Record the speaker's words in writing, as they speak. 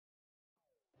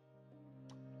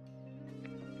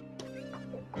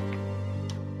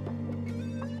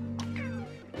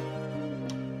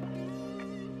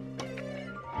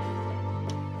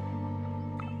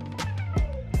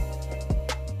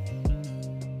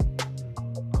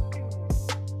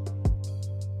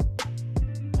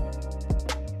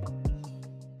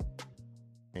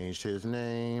changed his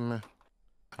name.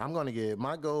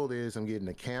 My goal is I'm getting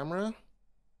a camera.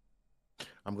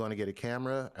 I'm going to get a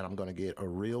camera and I'm going to get a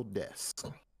real desk.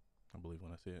 I believe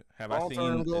when I see it. Have I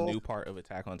Long-term seen the goal. new part of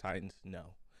Attack on Titans? No.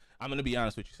 I'm going to be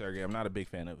honest with you, Sergey. I'm not a big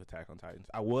fan of Attack on Titans.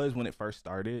 I was when it first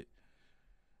started,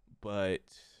 but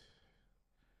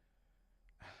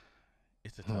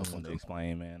it's a tough one to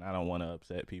explain, man. I don't want to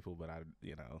upset people, but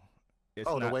it's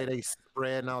Oh, the not. way they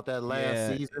spreading out that last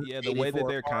Yeah, season, yeah. The way that 84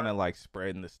 they're kind part. of like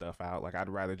spreading the stuff out, like I'd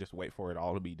rather just wait for it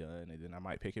all to be done, and then I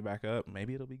might pick it back up.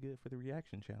 Maybe it'll be good for the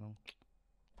reaction channel.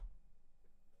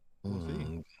 We'll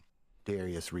see.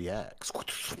 Darius reacts. All right,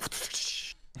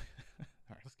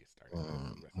 let's get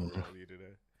started. That's what you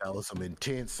today. That was some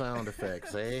intense sound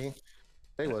effects, eh?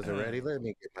 They wasn't ready. Let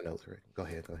me get my notes ready. Go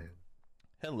ahead.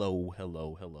 Hello.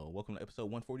 Welcome to episode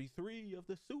 143 of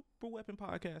the Super Weapon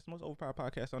Podcast, most overpowered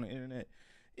podcast on the internet.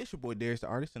 It's your boy Darius the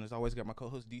Artist, and as always, got my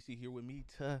co-host DC here with me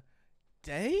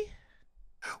today.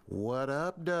 What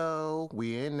up, though?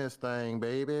 We in this thing,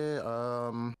 baby.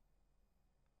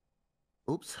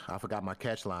 Oops, I forgot my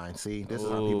catch line. See, this is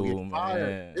how people get fired.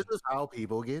 Man. This is how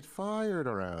people get fired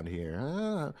around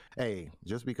here. Hey,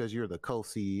 just because you're the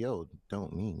co-CEO,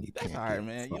 don't mean you That's can't. all right,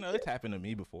 man. It's happened to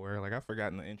me before. Like I've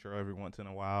forgotten the intro every once in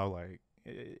a while. Like,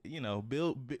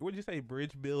 what'd you say?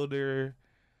 Bridge builder,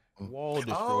 wall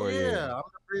destroyer. Oh yeah, I'm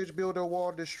the bridge builder,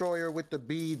 wall destroyer with the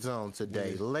beads on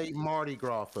today. Late Mardi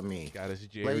Gras for me. Got us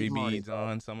Jerry beads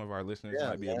on. Some of our listeners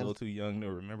might be a little too young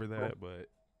to remember that, but.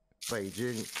 Wait,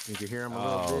 did you hear him a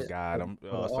little bit? Oh God, I'm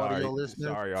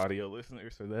sorry, audio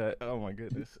listeners for that. Oh my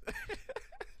goodness.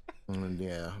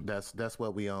 Yeah, that's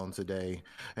what we own today.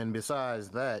 And besides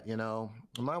that,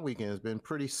 my weekend has been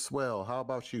pretty swell. How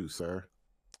about you, sir?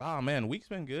 Oh man, week's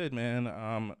been good, man.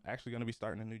 Actually gonna be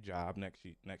starting a new job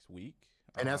next week.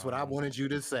 And that's what I wanted you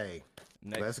to say.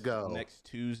 Let's go. Next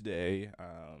Tuesday.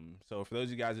 So for those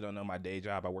of you guys who don't know my day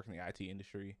job, I work in the IT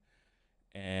industry.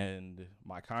 And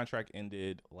my contract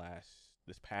ended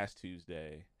this past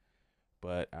Tuesday,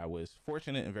 but I was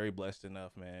fortunate and very blessed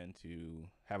enough, man, to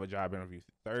have a job interview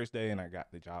Thursday, and I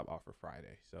got the job offer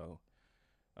Friday. So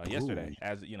yesterday,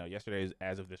 yesterday is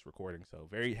as of this recording. So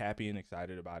very happy and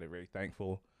excited about it. Very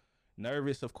thankful,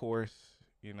 nervous, of course,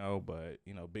 but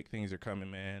big things are coming,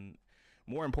 man.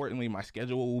 More importantly, my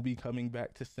schedule will be coming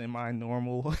back to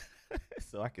semi-normal,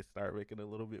 so I can start making a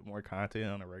little bit more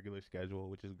content on a regular schedule,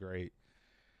 which is great.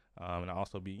 And I'll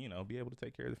also be able to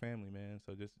take care of the family, man.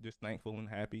 So just thankful and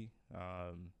happy.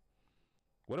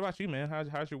 What about you, man?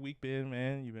 How's your week been,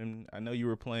 man? I know you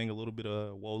were playing a little bit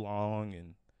of Wo Long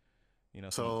and,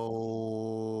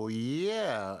 So,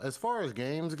 yeah, as far as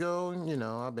games go,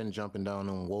 I've been jumping down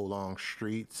on Wo Long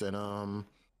streets and,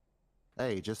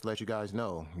 hey, just to let you guys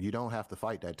know, you don't have to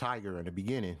fight that tiger in the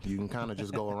beginning. You can kind of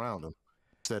just go around him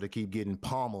instead of keep getting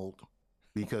pummeled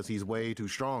because he's way too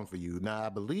strong for you. Now, I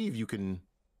believe you can...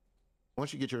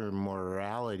 Once you get your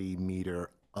morality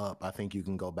meter up, I think you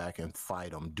can go back and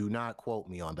fight them. Do not quote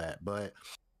me on that, but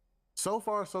so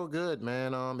far so good,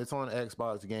 man. It's on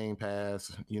Xbox Game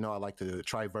Pass. I like to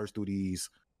traverse through these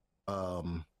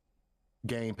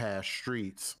Game Pass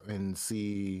streets and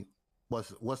see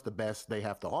what's the best they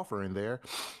have to offer in there,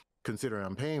 considering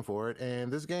I'm paying for it.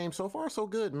 And this game so far so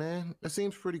good, man. It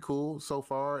seems pretty cool so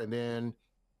far. And then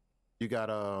you got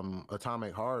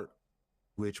Atomic Heart,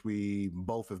 which we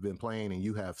both have been playing, and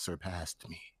you have surpassed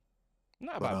me.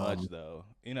 Not by much, though.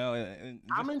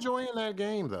 I'm enjoying that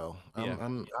game, though. Yeah.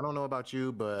 I don't know about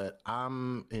you, but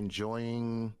I'm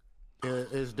enjoying.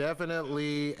 It's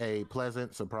definitely a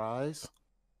pleasant surprise,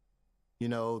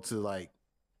 to like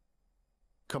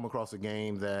come across a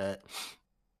game that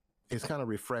is kind of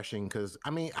refreshing. Because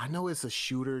I know it's a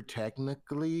shooter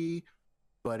technically,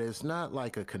 but it's not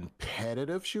like a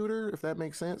competitive shooter, if that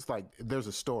makes sense. Like there's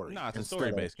a story. No, it's a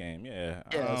story-based game. Yeah.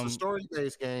 Yeah, it's a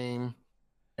story-based game.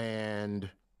 And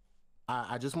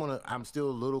I just want to, I'm still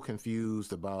a little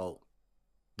confused about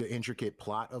the intricate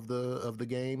plot of the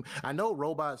game. I know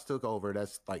robots took over.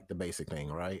 That's like the basic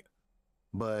thing, right?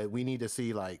 But we need to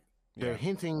see like, they're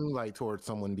hinting like towards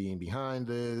someone being behind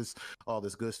this, all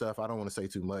this good stuff. I don't want to say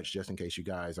too much just in case you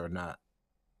guys are not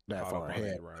that far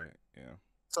ahead. Right. Yeah.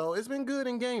 So it's been good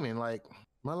in gaming. Like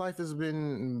my life has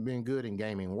been good in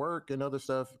gaming. Work and other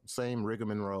stuff, same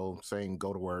rigmarole, saying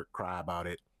go to work, cry about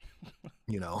it.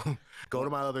 Go to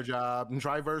my other job and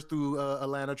traverse through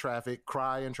Atlanta traffic,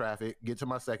 cry in traffic, get to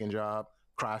my second job,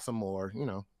 cry some more,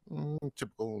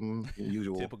 typical,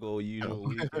 usual. Typical, usual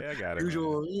week. Yeah, I got it.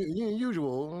 Usual,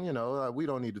 we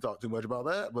don't need to talk too much about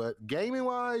that. But gaming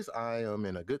wise, I am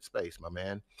in a good space, my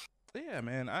man. Yeah,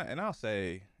 man. I'll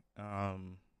say,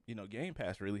 Game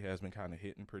Pass really has been kind of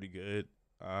hitting pretty good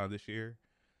this year.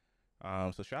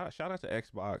 So shout out to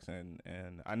Xbox,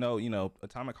 and I know, you know,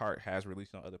 Atomic Heart has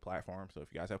released on other platforms. So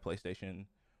if you guys have PlayStation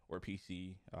or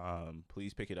PC,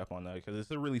 please pick it up on that because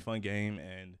it's a really fun game,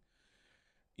 and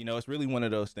you know, it's really one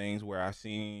of those things where I've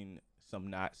seen some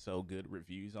not so good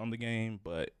reviews on the game,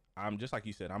 but I'm just like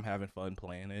you said, I'm having fun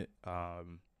playing it.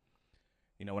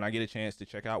 You know, when I get a chance to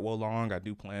check out Wolong, I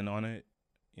do plan on it.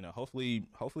 You know, hopefully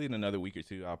in another week or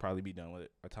two, I'll probably be done with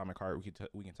Atomic Heart.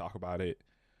 We can talk about it.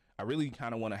 I really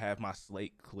kind of want to have my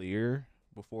slate clear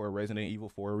before Resident Evil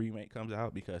 4 remake comes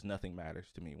out because nothing matters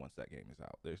to me once that game is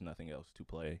out. There's nothing else to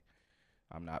play.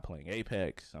 I'm not playing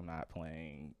Apex. I'm not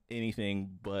playing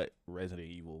anything but Resident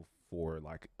Evil for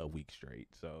like a week straight.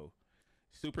 So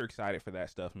super excited for that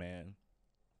stuff, man.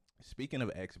 Speaking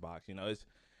of Xbox,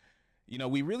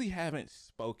 we really haven't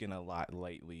spoken a lot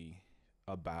lately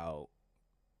about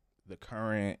the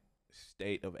current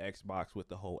state of Xbox with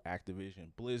the whole Activision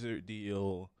Blizzard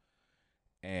deal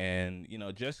and, you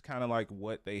know, just kind of like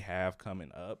what they have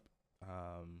coming up.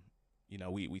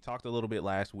 We talked a little bit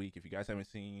last week. If you guys haven't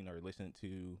seen or listened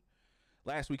to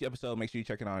last week's episode, make sure you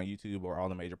check it out on YouTube or all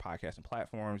the major podcasting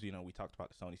platforms. You know, we talked about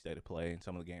the Sony State of Play and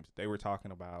some of the games that they were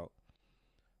talking about.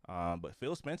 But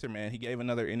Phil Spencer, man, he gave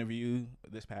another interview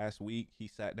this past week. He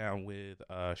sat down with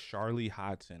Charlie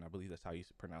Hodson. I believe that's how you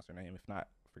pronounce her name. If not,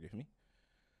 forgive me.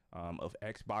 Of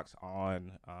Xbox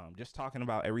On. Just talking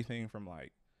about everything from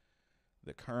like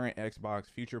the current Xbox,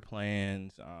 future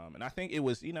plans. And I think it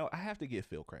was, you know, I have to give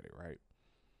Phil credit, right?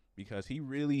 Because he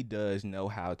really does know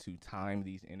how to time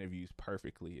these interviews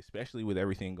perfectly, especially with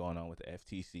everything going on with the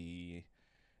FTC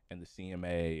and the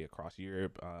CMA across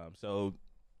Europe. So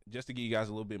just to give you guys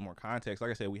a little bit more context,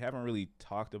 like I said, we haven't really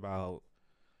talked about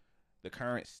the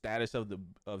current status of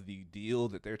the deal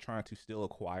that they're trying to still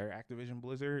acquire Activision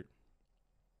Blizzard.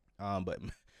 But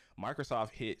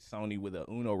Microsoft hit Sony with a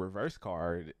Uno reverse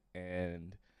card,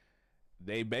 and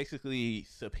they basically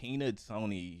subpoenaed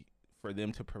Sony for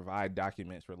them to provide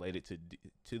documents related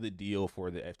to the deal for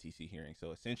the FTC hearing.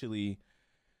 So essentially,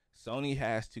 Sony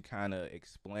has to kind of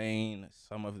explain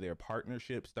some of their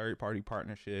partnerships, third-party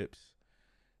partnerships,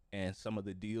 and some of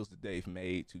the deals that they've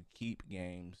made to keep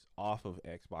games off of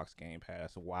Xbox Game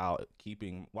Pass while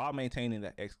maintaining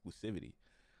that exclusivity.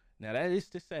 Now, that is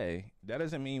to say, that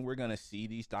doesn't mean we're going to see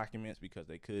these documents because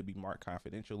they could be marked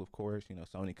confidential, of course. You know,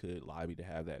 Sony could lobby to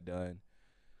have that done.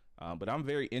 But I'm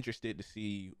very interested to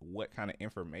see what kind of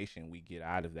information we get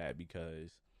out of that because,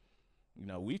 you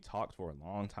know, we've talked for a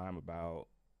long time about,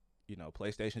 you know,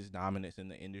 PlayStation's dominance in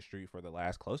the industry for the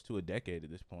last close to a decade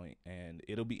at this point. And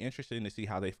it'll be interesting to see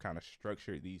how they've kind of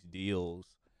structured these deals.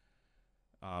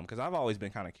 Because I've always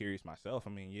been kind of curious myself. I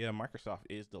mean, yeah, Microsoft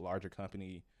is the larger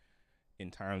company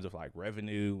in terms of like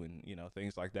revenue and, you know,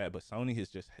 things like that. But Sony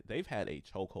they've had a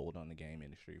chokehold on the game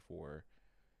industry for,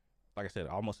 like I said,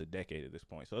 almost a decade at this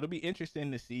point. So it'll be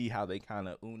interesting to see how they kind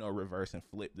of Uno reverse and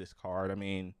flip this card. I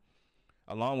mean,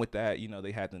 along with that, you know,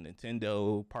 they had the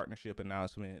Nintendo partnership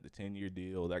announcement, the 10-year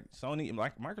deal. Like Sony,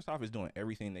 like Microsoft is doing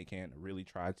everything they can to really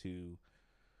try to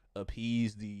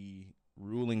appease the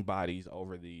ruling bodies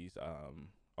over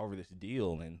this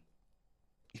deal. And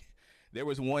there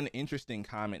was one interesting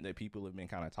comment that people have been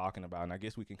kind of talking about, and I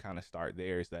guess we can kind of start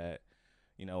there, is that,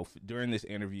 you know, during this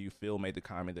interview, Phil made the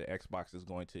comment that Xbox is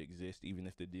going to exist even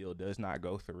if the deal does not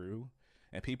go through.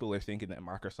 And people are thinking that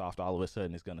Microsoft all of a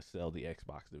sudden is going to sell the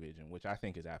Xbox division, which I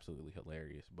think is absolutely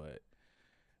hilarious. But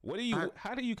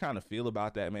how do you kind of feel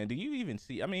about that, man? Do you even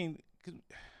see, I mean, 'cause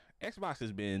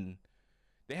Xbox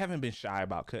they haven't been shy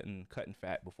about cutting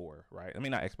fat before, right? I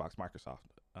mean, not Xbox, Microsoft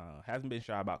hasn't been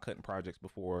shy about cutting projects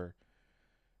before.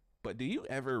 But do you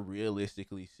ever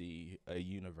realistically see a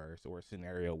universe or a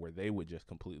scenario where they would just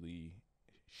completely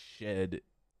shed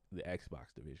the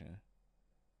Xbox division?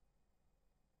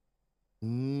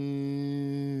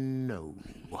 No.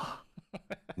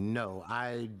 No,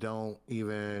 I don't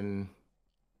even.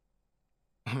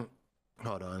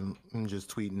 Hold on. I'm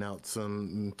just tweeting out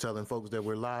telling folks that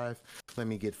we're live. Let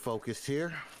me get focused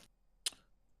here.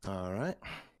 All right.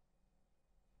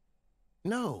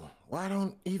 No, well, I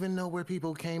don't even know where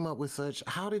people came up with such.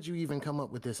 How did you even come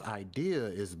up with this idea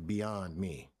is beyond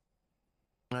me.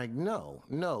 Like, no,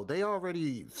 they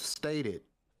already stated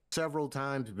several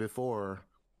times before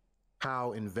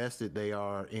how invested they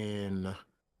are in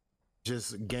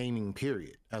just gaming,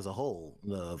 period, as a whole,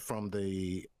 from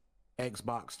the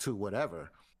Xbox to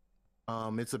whatever.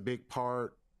 It's a big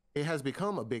part. It has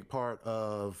become a big part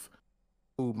of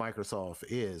who Microsoft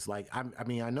is. Like, I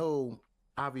mean, I know.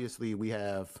 Obviously, we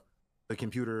have the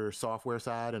computer software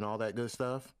side and all that good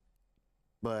stuff.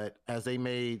 But as they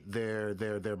made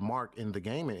their mark in the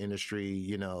gaming industry,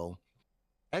 you know,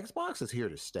 Xbox is here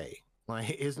to stay. Like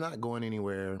it's not going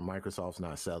anywhere. Microsoft's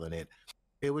not selling it.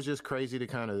 It was just crazy to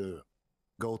kind of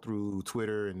go through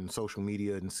Twitter and social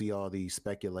media and see all these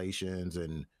speculations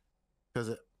and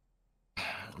because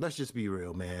let's just be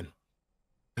real, man.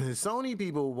 Sony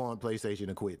people want PlayStation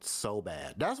to quit so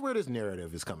bad. That's where this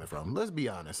narrative is coming from. Let's be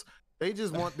honest. They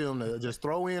just want them to just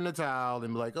throw in the towel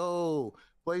and be like, "Oh,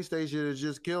 PlayStation is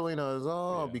just killing us."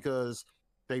 Oh, Yeah. because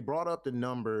they brought up the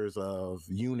numbers of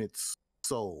units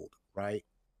sold, right?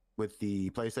 With the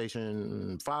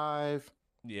PlayStation 5,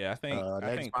 Yeah, the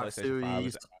I think Xbox PlayStation 5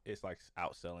 is Series. it's like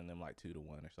outselling them like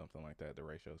 2-1 or something like that. The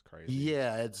ratio is crazy.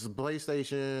 Yeah, it's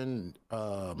PlayStation,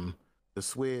 the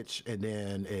Switch, and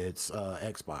then it's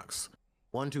Xbox.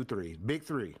 One, two, three, big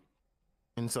three.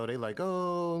 And so they like,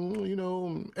 oh, you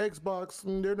know, Xbox,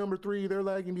 they're number 3, they're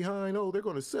lagging behind. Oh, they're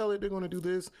going to sell it, they're going to do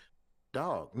this.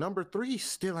 Dog, number 3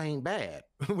 still ain't bad.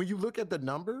 When you look at the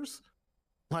numbers,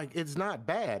 like it's not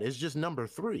bad. It's just number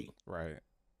 3. Right.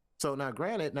 So now,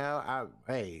 granted,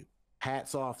 hey,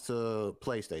 hats off to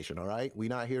PlayStation. All right, we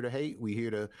not here to hate. We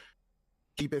here to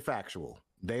keep it factual.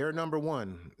 They are number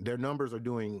 1. Their numbers are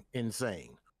doing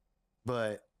insane.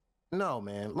 But no,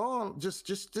 man, just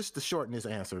to shorten this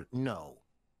answer, no.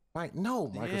 Like no,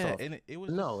 Yeah, Microsoft. and it was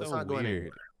just No, it's so not going anywhere.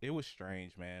 weird. It was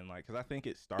strange, man. Like, cause I think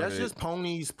it That's started. just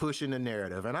ponies pushing the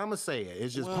narrative, and I'm gonna say it.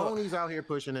 It's just Well, ponies out here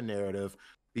pushing the narrative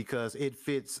because it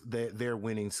fits their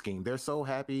winning scheme. They're so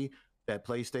happy that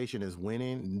PlayStation is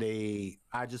winning.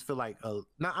 I just feel like,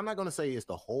 I'm not gonna say it's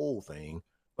the whole thing,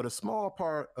 but a small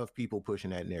part of people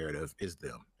pushing that narrative is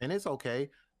them, and it's okay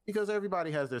because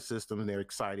everybody has their system and they're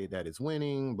excited that it's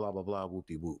winning. Blah blah blah, whoop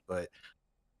de whoop. But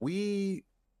we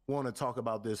want to talk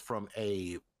about this from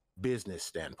a business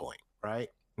standpoint, right?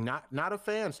 Not a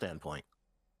fan standpoint,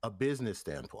 a business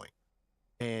standpoint.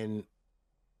 And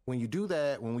when you do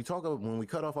that, when we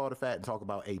cut off all the fat and talk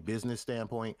about a business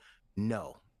standpoint,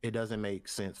 no, it doesn't make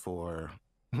sense for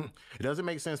it doesn't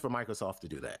make sense for Microsoft to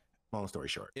do that. Long story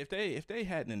short. if they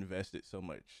hadn't invested so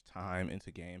much time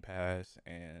into Game Pass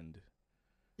and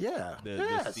Yeah. the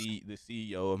Yes. the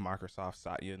CEO of Microsoft,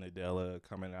 Satya Nadella,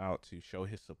 coming out to show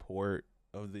his support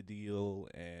of the deal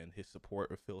and his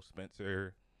support of Phil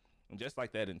Spencer, and just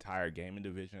like that entire gaming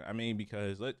division. I mean,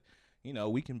 because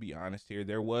we can be honest here.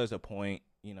 There was a point,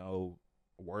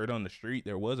 word on the street.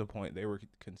 There was a point they were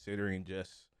considering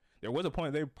just. There was a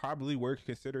point they probably were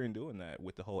considering doing that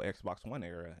with the whole Xbox One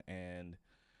era, and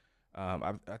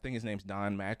I think his name's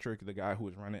Don Matrick, the guy who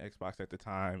was running Xbox at the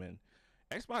time, and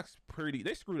Xbox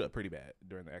they screwed up pretty bad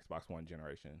during the Xbox One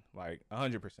generation, like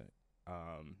 100%.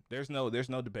 There's no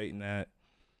debating that.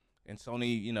 And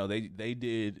Sony, they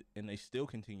did, and they still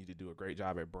continue to do a great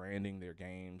job at branding their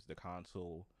games, the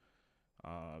console.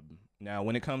 Now,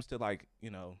 when it comes to the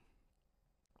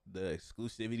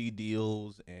exclusivity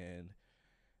deals and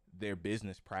their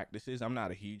business practices, I'm not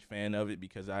a huge fan of it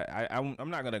because I'm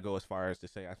not gonna go as far as to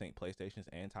say I think PlayStation's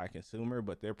anti-consumer,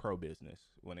 but they're pro-business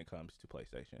when it comes to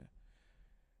PlayStation.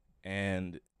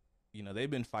 And they've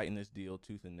been fighting this deal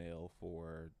tooth and nail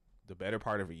for the better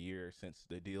part of a year since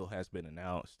the deal has been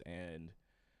announced. And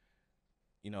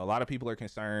a lot of people are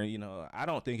concerned. I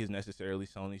don't think it's necessarily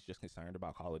Sony's just concerned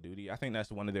about Call of Duty. I think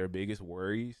that's one of their biggest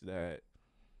worries, that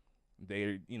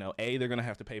they're they're gonna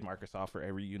have to pay Microsoft for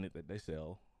every unit that they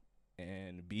sell,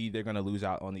 and B, they're gonna lose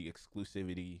out on the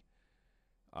exclusivity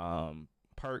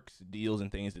perks, deals,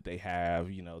 and things that they have,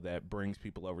 that brings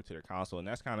people over to their console. And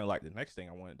that's kind of like the next thing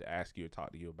I wanted to ask you or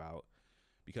talk to you about,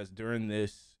 because during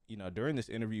this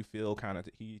interview, Phil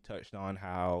he touched on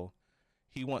how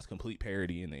he wants complete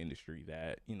parity in the industry,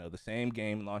 that the same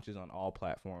game launches on all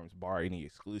platforms bar any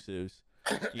exclusives,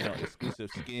 exclusive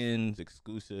skins,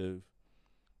 exclusive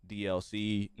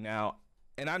DLC. Now,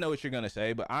 and I know what you're gonna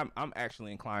say, but I'm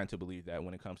actually inclined to believe that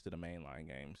when it comes to the mainline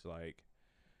games, like,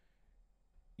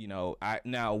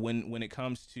 when it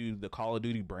comes to the Call of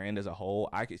Duty brand as a whole,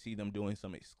 I could see them doing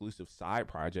some exclusive side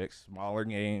projects, smaller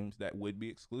games that would be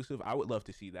exclusive. I would love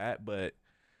to see that, but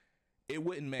it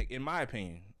wouldn't make, in my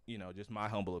opinion, just my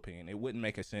humble opinion, it wouldn't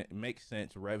make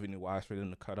sense revenue wise for them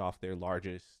to cut off the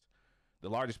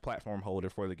largest platform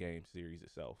holder for the game series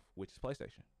itself, which is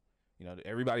PlayStation.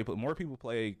 More people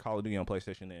play Call of Duty on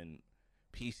PlayStation than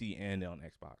PC and on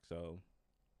Xbox. So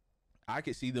I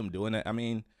could see them doing that. I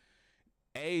mean,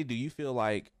 do you feel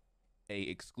like a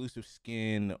exclusive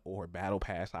skin or battle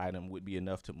pass item would be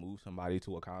enough to move somebody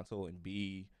to a console? And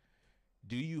B,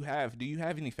 do you have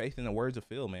any faith in the words of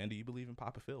Phil, man? Do you believe in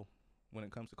Papa Phil when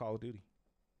it comes to Call of Duty?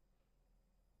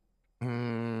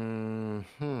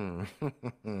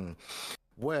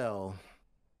 Well,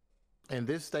 in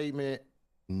this statement,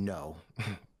 no.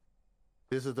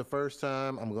 This is the first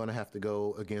time I'm going to have to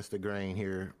go against the grain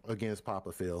here, against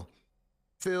Papa Phil.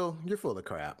 Phil, you're full of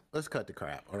crap. Let's cut the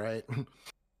crap, all right?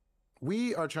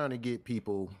 We are trying to get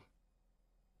people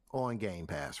on Game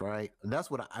Pass, right?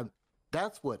 That's what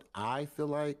I feel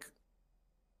like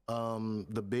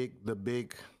the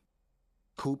big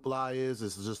hoopla is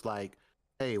just like,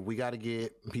 hey, we got to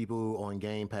get people on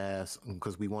Game Pass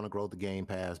because we want to grow the Game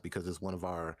Pass because it's one of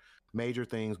our major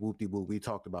things. Whoop de whoop. We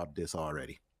talked about this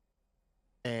already.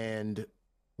 And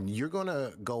you're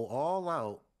gonna go all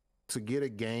out to get a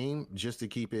game just to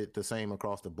keep it the same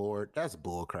across the board. That's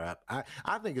bullcrap.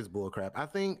 I think it's bullcrap. I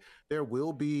think there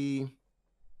will be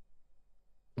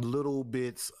little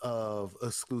bits of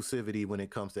exclusivity when it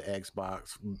comes to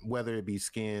Xbox, whether it be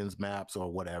skins, maps,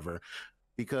 or whatever.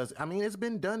 Because I mean, it's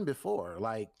been done before.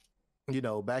 Like,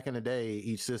 back in the day,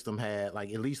 each system had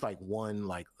like at least like one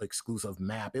like exclusive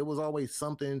map. It was always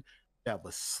something that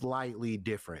was slightly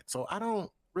different. So I don't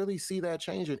really see that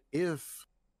changing if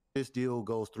this deal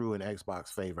goes through in Xbox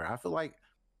favor. I feel like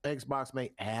Xbox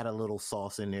may add a little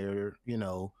sauce in there,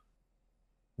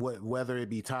 whether it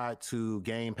be tied to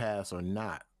Game Pass or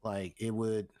not. Like it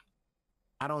would,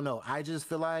 I don't know. I just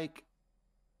feel like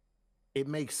it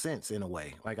makes sense in a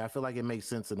way. Like I feel like it makes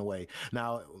sense in a way.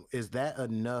 Now, is that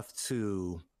enough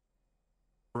to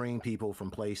bring people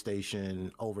from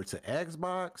PlayStation over to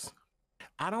Xbox?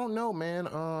 I don't know,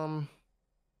 man.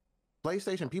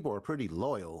 PlayStation people are pretty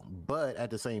loyal, but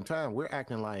at the same time, we're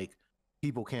acting like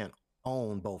people can't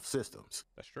own both systems.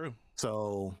 That's true.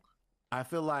 So I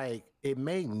feel like it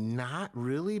may not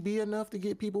really be enough to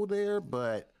get people there,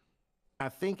 but I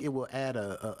think it will add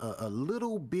a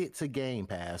little bit to Game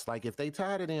Pass. Like if they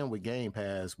tied it in with Game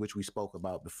Pass, which we spoke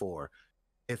about before,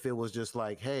 if it was just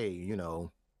like, hey,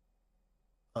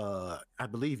 I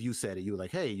believe you said it. You were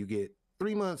like, hey, you get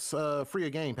 3 months free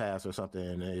of Game Pass or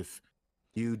something if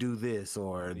you do this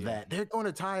or that. They're going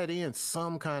to tie it in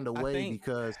some kind of way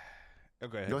because. Oh,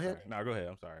 go ahead. Go ahead. No, go ahead.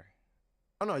 I'm sorry.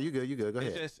 Oh no, you good. You good. Go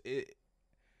ahead.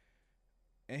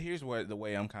 And here's the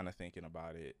way I'm kind of thinking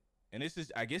about it. And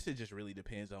I guess it just really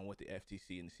depends on what the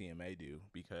FTC and the CMA do,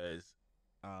 because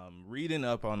reading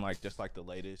up on like just like the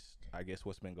latest, I guess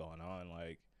what's been going on,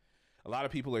 like a lot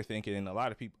of people are thinking, a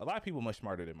lot of people much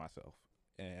smarter than myself,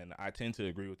 and I tend to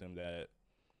agree with them that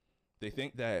they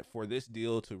think that for this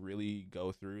deal to really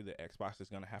go through, the Xbox is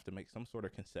going to have to make some sort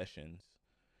of concessions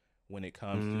when it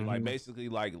comes to like basically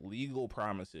like legal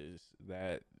promises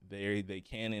that they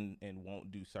can and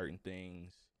won't do certain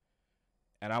things.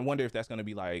 And I wonder if that's going to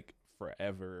be like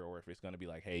forever, or if it's going to be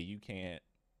like, hey, you can't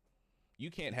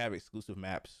have exclusive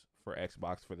maps for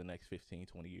Xbox for the next 15,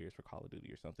 20 years for Call of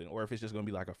Duty or something, or if it's just going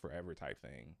to be like a forever type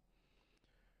thing.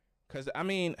 Because I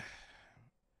mean,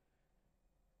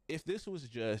 if this was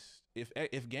just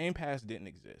if Game Pass didn't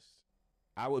exist,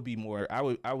 I would I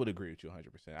would agree with you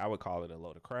 100%. I would call it a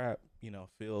load of crap.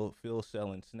 Phil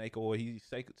selling snake oil. He's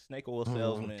snake oil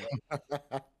salesman.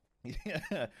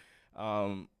 Yeah.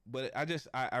 But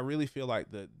I really feel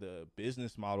like the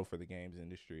business model for the games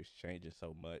industry is changing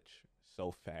so much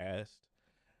so fast.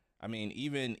 I mean,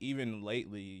 even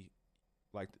lately,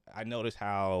 like I noticed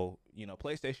how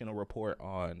PlayStation will report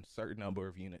on certain number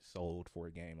of units sold for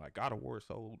a game. Like God of War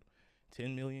sold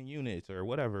 10 million units or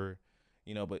whatever,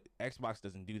 but Xbox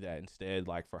doesn't do that. Instead,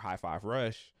 like for Hi-Fi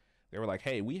Rush, they were like,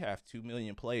 hey, we have 2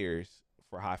 million players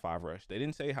for Hi-Fi Rush. They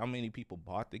didn't say how many people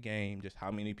bought the game, just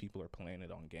how many people are playing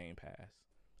it on Game Pass.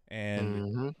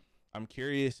 And I'm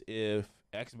curious if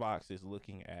Xbox is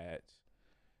looking at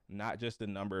not just the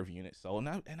number of units sold.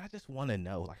 And I just want to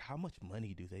know, like, how much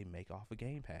money do they make off of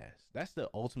Game Pass? That's the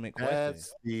ultimate question.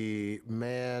 That's the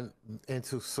man, and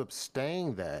to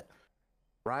sustain that,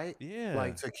 right? Yeah.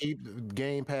 Like to keep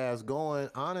Game Pass going,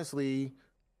 honestly,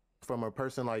 from a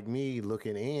person like me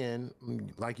looking in,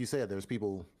 like you said, there's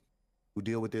people who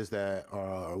deal with this that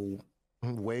are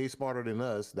way smarter than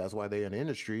us. That's why they're in the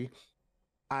industry.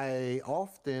 I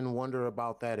often wonder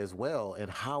about that as well, and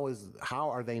how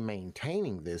are they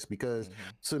maintaining this? Because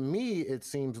to me, it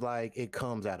seems like it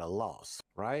comes at a loss,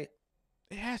 right?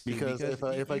 It has to, because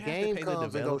if a game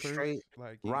comes and goes straight,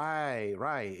 like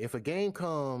right. If a game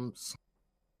comes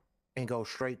and goes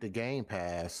straight to Game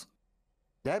Pass,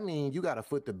 that means you got to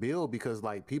foot the bill because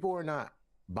like people are not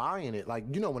buying it. Like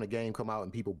when a game come out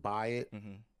and people buy it,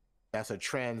 that's a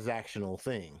transactional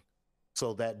thing.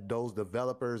 So that those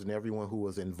developers and everyone who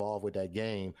was involved with that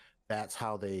game, that's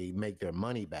how they make their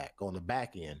money back on the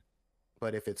back end.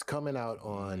 But if it's coming out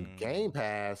on Game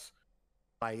Pass,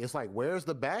 like it's like, where's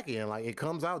the back end? Like it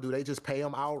comes out, do they just pay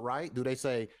them outright? Do they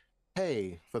say,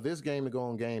 hey, for this game to go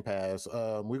on Game Pass,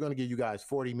 we're going to give you guys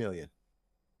 40 million,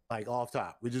 like off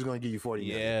top. We're just going to give you 40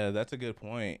 million. Yeah, that's a good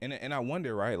point. And I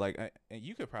wonder, right? Like, and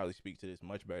you could probably speak to this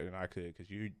much better than I could, because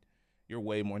you're you're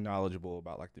way more knowledgeable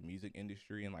about like the music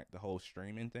industry and like the whole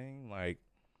streaming thing. Like,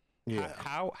 Yeah.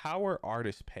 how are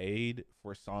artists paid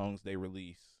for songs they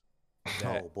release?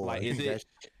 That Oh boy, like that's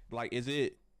is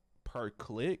it per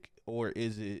click, or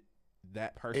is it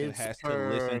that person it's has to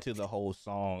listen per. to the whole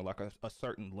song, like a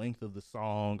certain length of the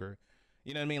song, or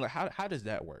you know what I mean? Like how does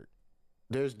that work?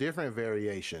 There's different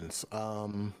variations.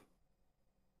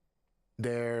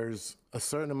 There's a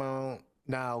certain amount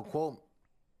now. Quote: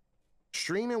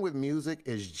 streaming with music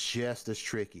is just as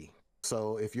tricky.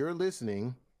 So if you're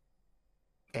listening,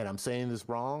 and I'm saying this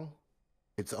wrong,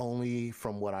 it's only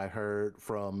from what I heard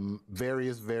from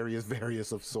various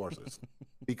of sources,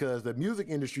 because the music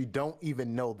industry don't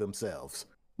even know themselves.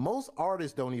 Most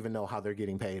artists don't even know how they're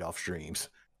getting paid off streams.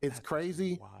 It's That's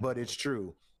crazy, but it's wild.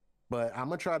 true. But I'm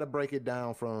gonna try to break it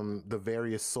down from the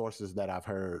various sources that I've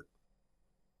heard.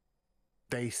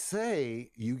 They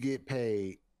say you get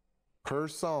paid per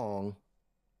song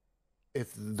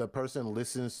if the person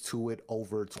listens to it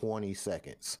over 20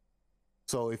 seconds.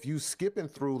 So if you skipping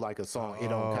through like a song, it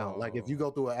don't count. Like if you Oh,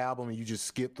 go through an album and you just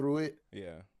skip through it,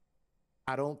 yeah.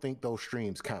 I don't think those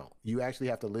streams count. You actually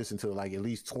have to listen to like at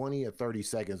least 20 or 30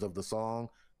 seconds of the song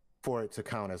for it to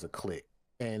count as a click.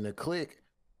 And the click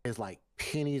is like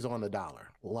pennies on the dollar,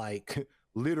 like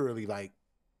literally like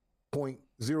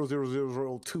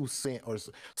 0.00002 cent or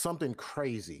something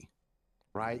crazy,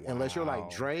 right? Unless you're like Wow.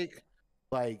 Drake,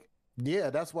 like yeah,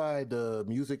 that's why the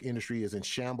music industry is in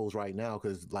shambles right now,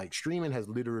 because like streaming has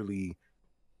literally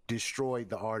destroyed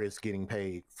the artists getting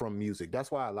paid from music.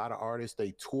 That's why a lot of artists,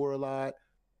 they tour a lot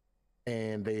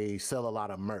and they sell a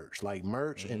lot of merch. Like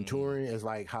merch and Mm. touring is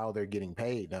like how they're getting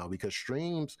paid now, because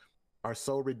streams are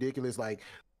so ridiculous. Like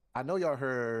I know y'all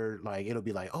heard like it'll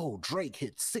be like, oh, Drake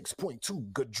hit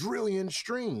 6.2 quadrillion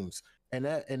streams. And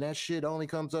that shit only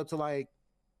comes up to like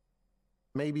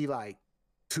maybe like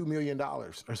 $2 million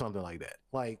or something like that.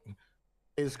 Like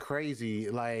it's crazy.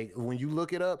 Like when you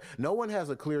look it up, no one has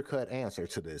a clear cut answer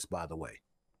to this, by the way.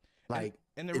 And Like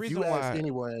and the if you reason ask why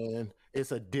anyone,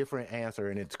 it's a different answer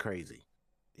and it's crazy.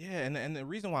 yeah, and the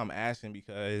reason why I'm asking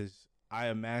because I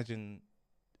imagine,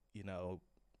 you know,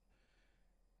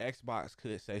 Xbox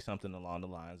could say something along the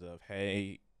lines of,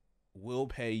 "Hey, we'll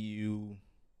pay you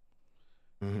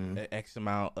Mm-hmm. X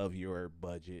amount of your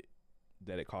budget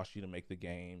that it costs you to make the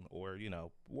game, or you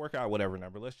know, work out whatever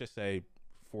number. Let's just say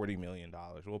 $40 million.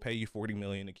 We'll pay you $40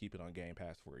 million to keep it on Game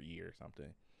Pass for a year or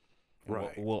something, and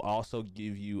Right. we'll also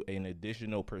give you an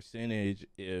additional percentage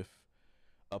if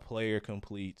a player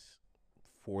completes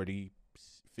 40,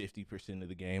 50% of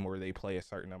the game, or they play a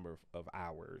certain number of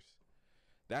hours."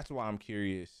 That's why I'm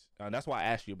curious. That's why I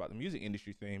asked you about the music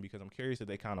industry thing, because I'm curious if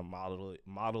they kind of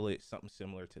model it something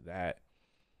similar to that.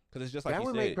 Because it's just like That you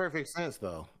would make said. perfect sense,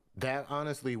 though. That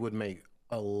honestly would make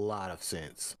a lot of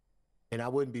sense. And I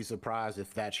wouldn't be surprised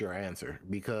if that's your answer,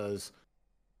 because,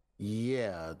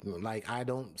 yeah, like I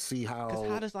don't see Because how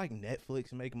how. does like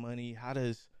Netflix make money? How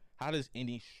does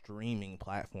any streaming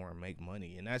platform make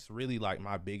money? And that's really like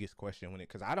my biggest question when it,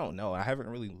 because I don't know. I haven't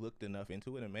really looked enough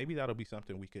into it, and maybe that'll be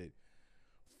something we could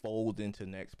fold into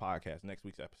next podcast, next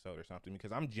week's episode or something.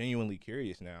 Because I'm genuinely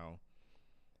curious now.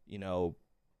 You know,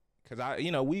 because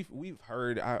we've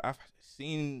heard, I've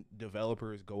seen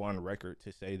developers go on record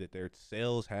to say that their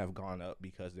sales have gone up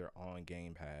because they're on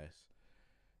Game Pass.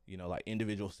 You know, like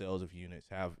individual sales of units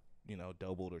have, you know,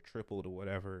 doubled or tripled or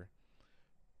whatever.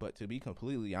 But to be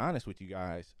completely honest with you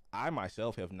guys, I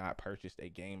myself have not purchased a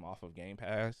game off of Game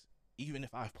Pass, even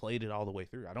if I've played it all the way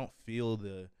through. I don't feel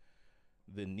the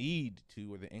need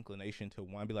to, or the inclination to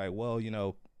want to be like, well, you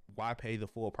know, why pay the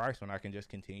full price when I can just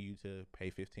continue to pay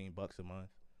 $15 a month,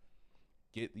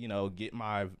 get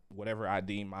my whatever I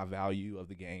deem my value of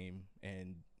the game,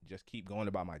 and just keep going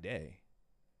about my day.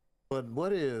 But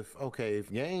what if, okay,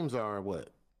 if games are what,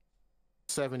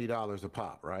 $70 a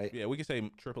pop, right? Yeah, we can say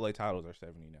AAA titles are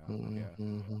 70 now. Yeah.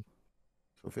 Mm-hmm.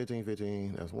 So 15,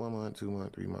 15, that's 1 month, 2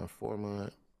 month, 3 month, 4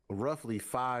 month. Roughly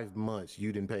 5 months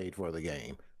you didn't paid for the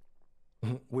game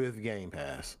with Game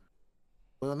Pass.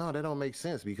 Well, no, that don't make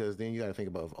sense, because then you got to think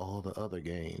about all the other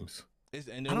games. And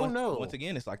I then don't once know.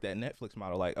 again, it's like that Netflix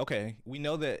model. Like, okay, we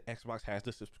know that Xbox has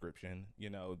the subscription. You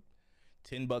know,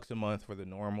 $10 a month for the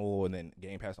normal, and then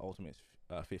Game Pass Ultimate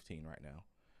is 15 right now.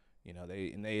 You know,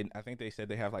 I think they said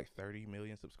they have like 30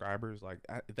 million subscribers. Like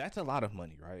that's a lot of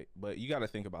money, right? But you got to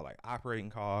think about like operating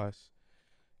costs.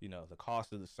 You know, the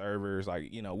cost of the servers.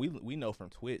 Like, you know, we know from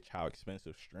Twitch how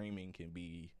expensive streaming can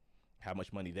be, how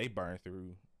much money they burn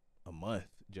through a month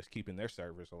just keeping their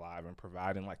servers alive and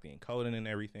providing like the encoding and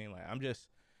everything. Like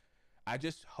I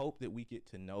just hope that we get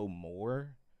to know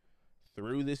more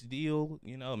through this deal,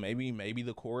 you know, maybe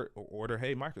the court or order,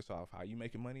 hey Microsoft, how you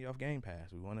making money off Game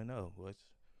Pass? We want to know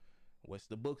what's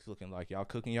the books looking like. Y'all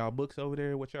cooking y'all books over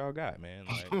there? What y'all got, man?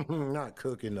 Like, Not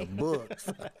cooking the books.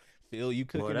 Phil, you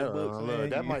Well, cooking the books, look, man?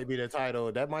 that might be the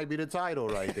title. That might be the title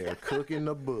right there. Cooking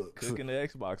the books. Cooking the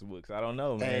Xbox books. I don't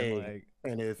know, man. Hey, Like,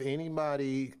 and if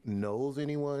anybody knows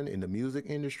anyone in the music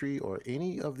industry or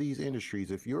any of these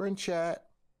industries, if you're in chat,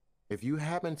 if you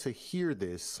happen to hear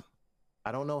this,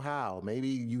 I don't know how. Maybe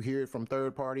you hear it from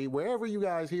third party, wherever you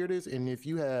guys hear this, and if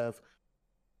you have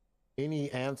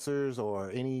any answers or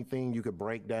anything you could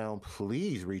break down,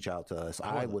 please reach out to us.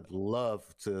 I would love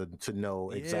to know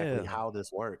exactly how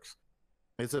this works.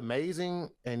 It's amazing,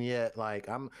 and yet, like,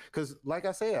 because like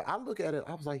I said, I look at it,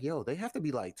 I was like, yo, they have to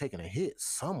be like taking a hit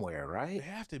somewhere, right? they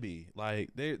have to be. Like,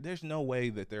 there's no way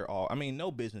that they're all. I mean,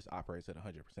 no business operates at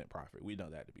 100% profit. We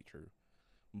know that to be true,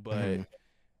 but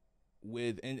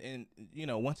with and you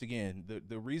know, once again,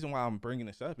 the reason why I'm bringing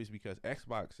this up is because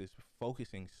Xbox is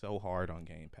focusing so hard on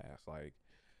Game Pass. Like,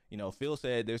 you know, Phil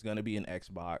said there's going to be an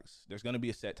Xbox, there's going to be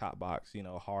a set-top box, you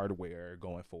know, hardware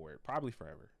going forward, probably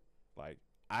forever. Like,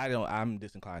 I'm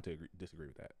disinclined to disagree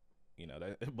with that, you know,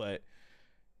 that, but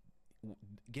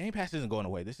Game Pass isn't going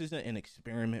away. This isn't an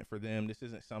experiment for them. This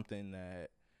isn't something that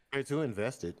They're too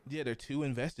invested. yeah, they're too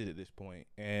invested at this point.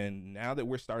 And now that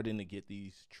we're starting to get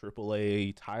these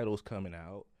AAA titles coming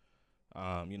out,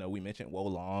 you know, we mentioned Wo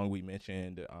Long, we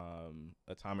mentioned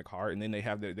Atomic Heart, and then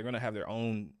they're gonna have their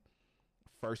own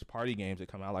first party games that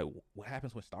come out. Like, what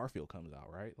happens when Starfield comes out,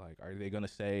 right? Like, are they gonna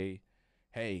say,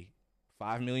 hey,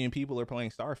 5 million people are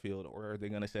playing Starfield, or are they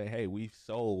gonna say, hey, we've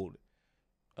sold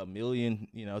 1 million,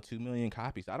 you know, 2 million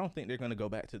copies? I don't think they're gonna go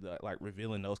back to the like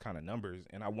revealing those kind of numbers,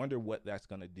 and I wonder what that's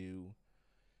gonna do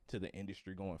to the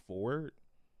industry going forward.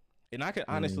 And I can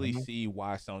honestly see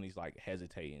why Sony's like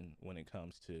hesitating when it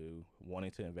comes to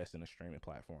wanting to invest in a streaming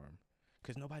platform,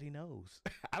 because nobody knows.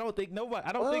 I don't think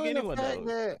anyone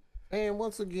knows. And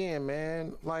once again,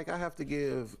 man, like, I have to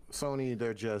give Sony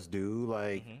their just due.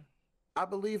 Like, I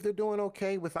believe they're doing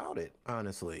okay without it,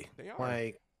 honestly. They are.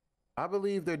 Like, I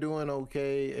believe they're doing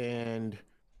okay, and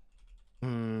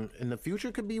the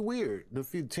future could be weird.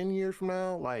 10 years from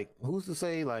now, like, who's to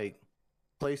say, like,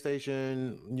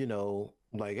 PlayStation, you know,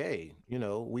 like, hey, you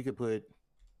know, we could put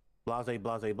blase,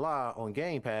 blase, blah on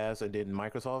Game Pass, and then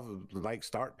Microsoft, like,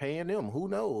 start paying them. Who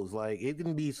knows? Like, it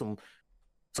can be some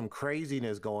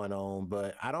craziness going on,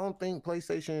 but I don't think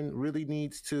PlayStation really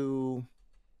needs to.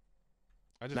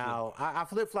 I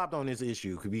flip-flopped on this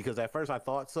issue because at first I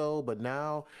thought so, but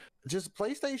now just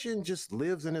PlayStation just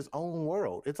lives in its own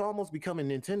world. It's almost becoming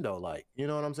Nintendo like, you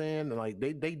know what I'm saying? Like,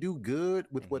 they do good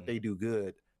with what they do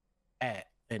good at,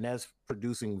 and that's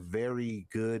producing very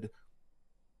good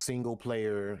single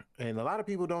player. And a lot of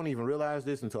people don't even realize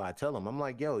this until I tell them. I'm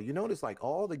like, yo, you notice like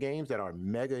all the games that are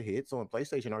mega hits on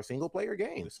PlayStation are single player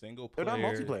games. The single player, they're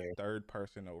not multiplayer. Third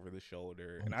person over the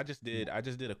shoulder. And I just did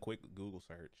a quick Google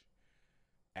search.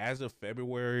 As of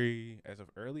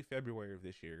early February of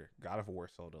this year, God of War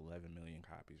sold 11 million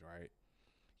copies, right?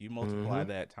 You multiply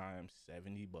that times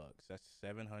 $70, that's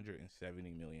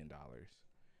 $770 million.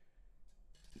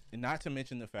 Not to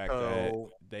mention the fact that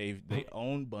they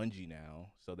own Bungie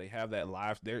now, so they have that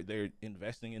live. They're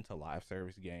investing into live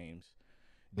service games.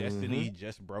 Destiny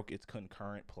just broke its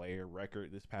concurrent player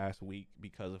record this past week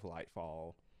because of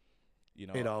Lightfall. You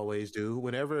know, it always do.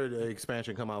 Whenever the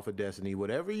expansion come out for Destiny,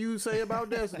 whatever you say about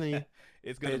Destiny,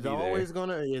 it's always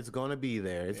gonna be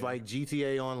there. It's like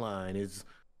GTA Online. It's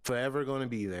forever gonna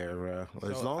be there, bro.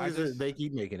 As long as they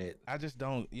keep making it. I just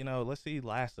don't. You know, let's see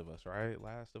Last of Us, right?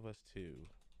 Last of Us 2.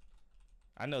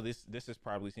 I know this has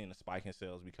probably seen a spike in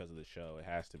sales because of the show. It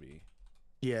has to be.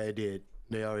 Yeah, it did.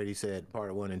 They already said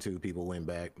part 1 and 2 people went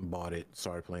back, bought it,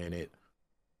 started playing it,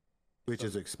 which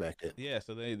is expected. Yeah,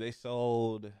 so they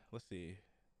sold, let's see.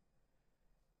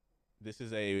 This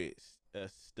is a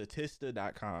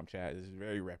Statista.com chat. This is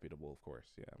very reputable, of course.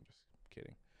 Yeah, I'm just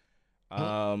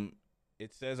kidding.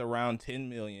 It says around 10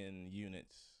 million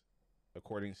units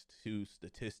according to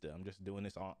Statista. I'm just doing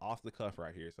this off the cuff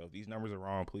right here. So if these numbers are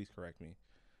wrong, please correct me.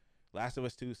 Last of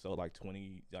Us 2 sold like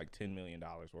 $10 million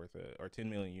worth of, or 10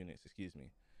 million units, excuse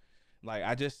me. Like,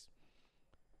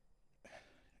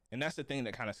 and that's the thing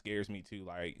that kind of scares me too.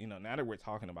 Like, you know, now that we're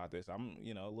talking about this, I'm,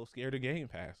 you know, a little scared of Game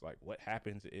Pass. Like, what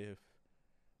happens if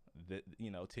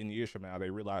 10 years from now they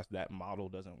realize that model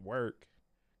doesn't work,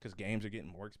 because games are getting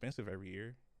more expensive every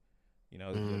year. You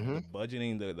know, the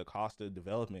budgeting, the cost of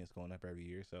development is going up every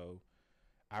year. So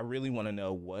I really want to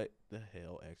know what the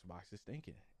hell Xbox is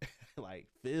thinking. Like,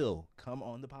 Phil, come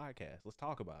on the podcast. Let's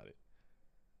talk about it.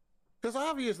 Because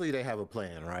obviously they have a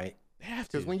plan, right? They have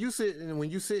Because to. when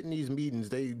you sit in these meetings,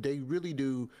 they really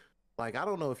do. Like, I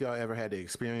don't know if y'all ever had the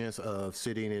experience of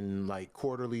sitting in like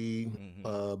quarterly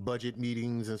budget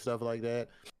meetings and stuff like that.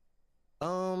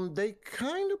 They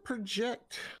kind of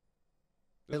project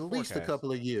There's at least a forecast.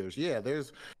 couple of years. Yeah,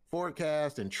 there's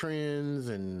forecast and trends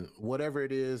and whatever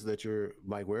it is that you're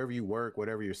like, wherever you work,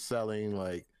 whatever you're selling.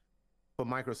 Like for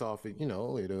Microsoft,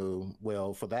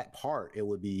 well, for that part, it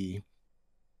would be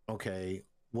okay.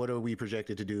 What are we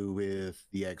projected to do with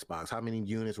the Xbox? How many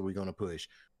units are we going to push?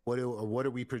 What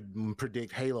do we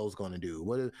predict Halo's going to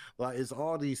do? Like, it's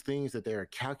all these things that they're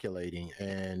calculating,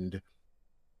 and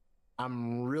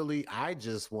I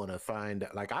just want to find,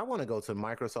 like, I want to go to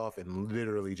Microsoft and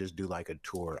literally just do like a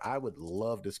tour. I would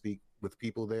love to speak with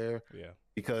people there. Yeah.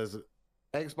 Because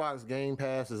Xbox Game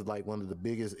Pass is like one of the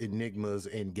biggest enigmas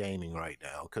in gaming right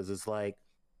now. Because it's like,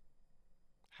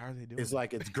 how are they doing? It's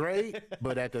like, it's great,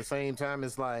 but at the same time,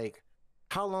 it's like,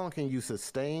 how long can you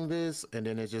sustain this? And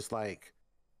then it's just like,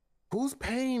 who's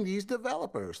paying these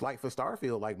developers? Like for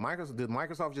Starfield, like did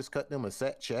Microsoft just cut them a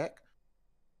set check?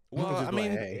 Well, I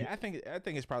mean, hey. I think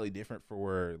it's probably different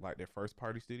for like their first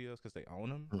party studios because they own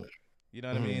them. You know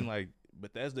what I mean? Like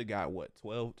Bethesda got what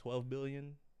 12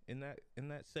 billion in that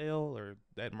sale or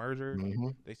that merger.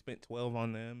 They spent 12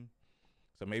 on them.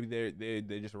 So maybe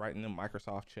they're just writing them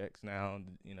Microsoft checks now,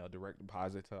 direct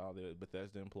deposit to all the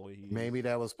Bethesda employees. Maybe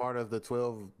that was part of the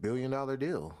 $12 billion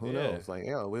deal. Who knows? Like,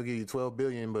 we'll give you $12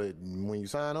 billion, but when you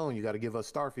sign on, you got to give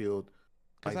us Starfield.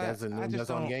 Like that's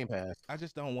on Game Pass. I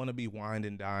just don't want to be wined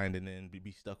and dined and then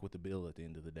be stuck with the bill at the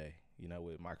end of the day.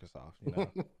 With Microsoft.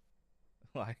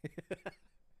 Like.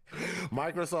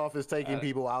 Microsoft is taking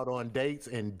people out on dates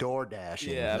and door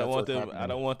dashing. Yeah, I don't want them. I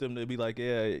don't want them to be like,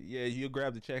 yeah, you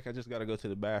grab the check. I just got to go to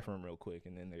the bathroom real quick,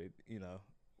 and then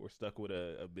we're stuck with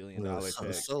a $1 billion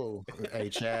check. So, hey,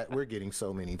 chat, we're getting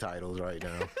so many titles right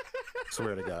now.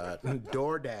 Swear to God,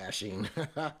 door dashing.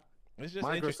 It's just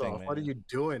Microsoft. Man. What are you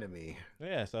doing to me?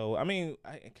 Yeah. So I mean,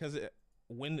 because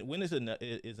when is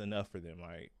enough for them?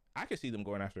 Like I could see them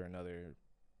going after another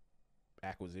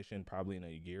acquisition probably in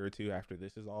a year or two after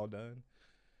this is all done,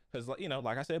 because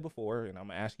like I said before, and I'm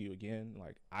gonna ask you again,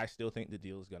 like I still think the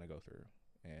deal is gonna go through,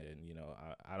 and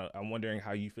I'm wondering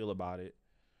how you feel about it.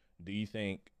 Do you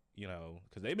think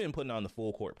because they've been putting on the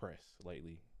full court press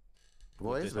lately?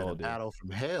 Boy, it's been a battle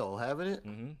from hell, haven't it?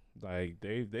 Like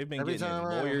they've been getting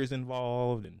lawyers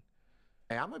involved, and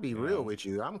hey, I'm gonna be real with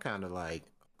you. I'm kind of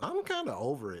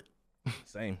over it.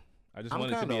 Same. I just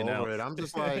wanted to be announced. Over it. I'm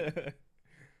just like.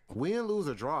 Win, lose,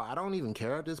 or draw, I don't even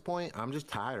care at this point. I'm just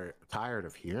tired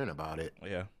of hearing about it.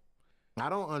 Yeah. I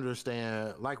don't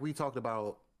understand, like we talked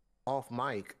about off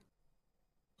mic,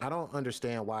 I don't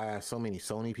understand why so many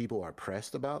Sony people are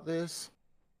pressed about this.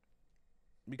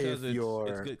 Because it's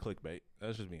good clickbait.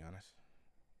 Let's just be honest.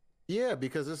 Yeah,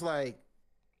 because it's like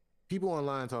people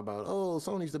online talk about, oh,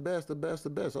 Sony's the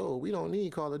best. Oh, we don't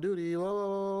need Call of Duty, blah, blah,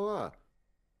 blah, blah.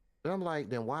 And I'm like,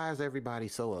 then why is everybody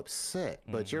so upset?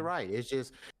 But you're right. It's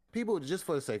just people, just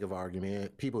for the sake of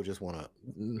argument, people just want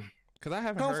to. Because I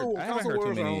haven't heard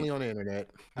too many. Only on the internet.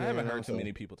 I haven't heard too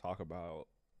many people talk about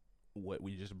what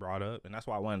we just brought up, and that's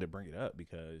why I wanted to bring it up,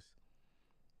 because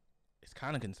it's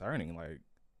kind of concerning. Like,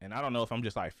 and I don't know if I'm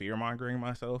just like fear mongering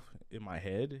myself in my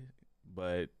head,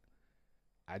 but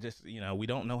I just we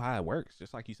don't know how it works.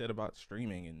 Just like you said about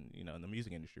streaming and in the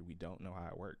music industry, we don't know how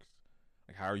it works.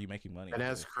 Like, how are you making money? And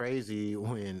that's crazy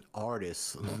when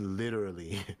artists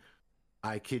literally,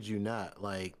 I kid you not,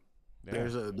 like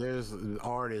there's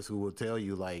artists who will tell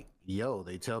you like, yo,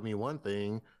 they tell me one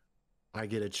thing, I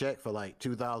get a check for like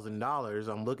 $2,000.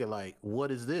 I'm looking like,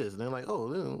 what is this? And they're like,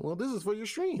 oh, well, this is for your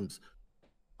streams.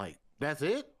 Like, that's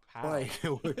it? How? Like,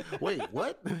 wait,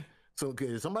 what? So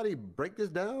can somebody break this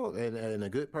down? And a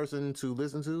good person to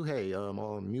listen to, hey,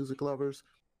 all music lovers,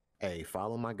 hey,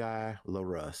 follow my guy,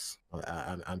 LaRuss.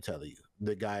 I'm telling you,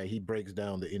 the guy, he breaks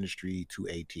down the industry to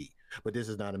a T. But this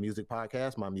is not a music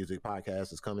podcast. My music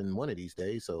podcast is coming one of these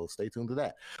days, so stay tuned to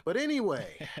that. But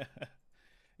anyway.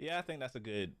 Yeah, I think that's a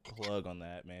good plug on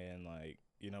that, man. Like,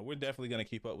 we're definitely going to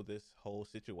keep up with this whole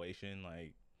situation.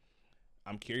 Like,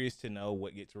 I'm curious to know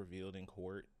what gets revealed in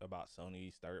court about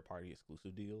Sony's third-party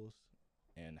exclusive deals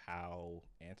and how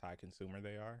anti-consumer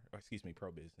they are. Or, excuse me,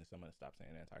 pro-business. I'm going to stop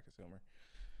saying anti-consumer,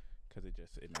 because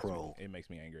it makes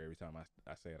me angry every time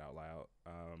I say it out loud.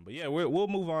 But yeah, we'll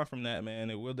move on from that, man.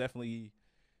 And we'll definitely,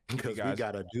 because we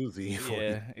got a doozy for you.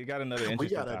 Yeah, it got another interesting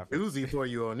We got a topic. doozy for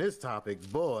you on this topic.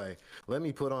 Boy, let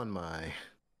me put on my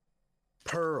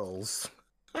pearls.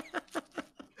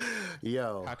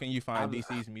 Yo. How can you find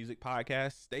DC's music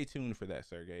podcast? Stay tuned for that,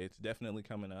 Sergey. It's definitely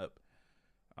coming up.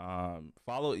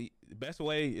 Follow the best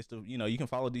way is to you can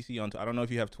follow DC on. I don't know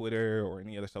if you have Twitter or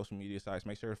any other social media sites.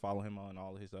 Make sure to follow him on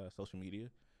all his social media.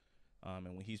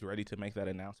 And when he's ready to make that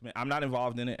announcement, I'm not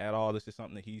involved in it at all. This is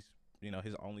something that he's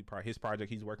his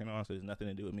project he's working on, so there's nothing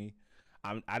to do with me.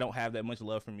 I don't have that much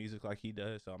love for music like he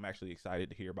does, so I'm actually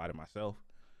excited to hear about it myself.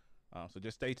 So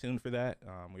just stay tuned for that.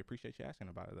 We appreciate you asking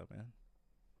about it, though, man.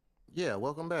 Yeah,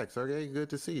 welcome back, Sergey. Good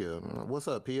to see you. What's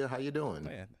up, Pia? How you doing?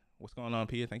 Man, what's going on,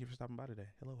 Pia? Thank you for stopping by today.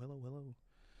 Hello.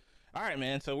 All right,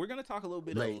 man. So we're gonna talk a little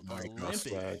bit of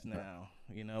Olympics now.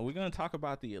 We're gonna talk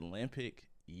about the Olympic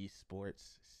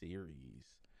Esports Series.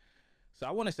 So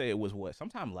I want to say it was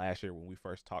sometime last year when we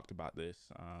first talked about this.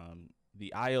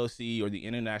 The IOC, or the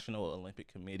International Olympic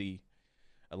Committee,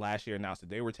 last year announced that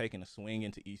they were taking a swing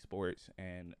into esports,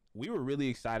 and we were really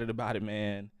excited about it,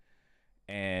 man.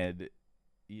 And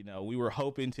we were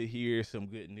hoping to hear some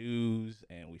good news,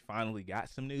 and we finally got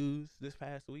some news this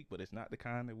past week, but it's not the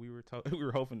kind that we were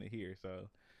hoping to hear. So,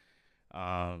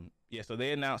 so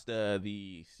they announced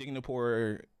the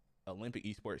Singapore Olympic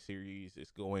Esports Series is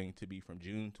going to be from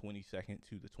June 22nd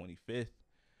to the 25th.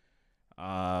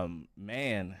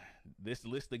 Man, this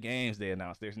list of games they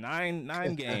announced, there's nine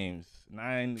games,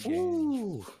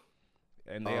 Ooh.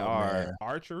 and they are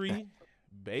archery,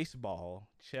 baseball,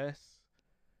 chess,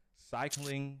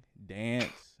 cycling,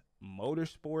 dance,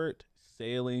 motorsport,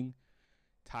 sailing,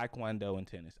 taekwondo, and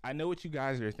tennis. I know what you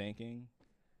guys are thinking.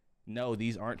 No,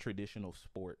 these aren't traditional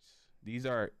sports. These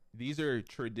are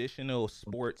traditional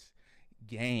sports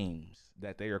games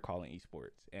that they are calling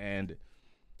esports. And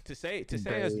to say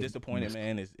I was disappointed,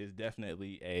 man, is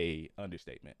definitely a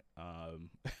understatement.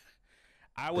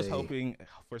 I was hoping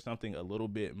for something a little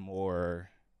bit more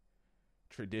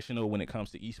traditional when it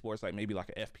comes to esports, like maybe like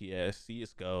a FPS,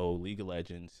 CSGO, League of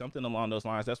Legends, something along those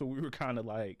lines. That's what we were kind of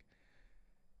like,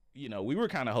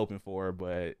 hoping for.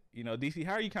 But DC,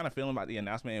 how are you kind of feeling about the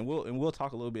announcement? And we'll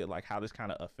talk a little bit like how this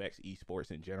kind of affects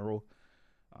esports in general,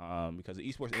 because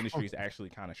the esports industry is actually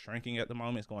kind of shrinking at the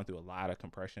moment. It's going through a lot of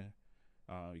compression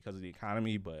because of the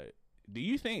economy. But do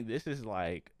you think this is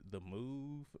like the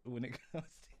move when it comes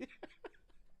to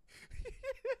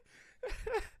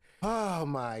Oh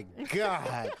my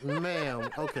God, man.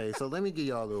 Okay, so let me give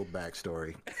y'all a little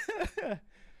backstory.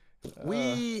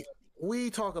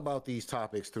 We talk about these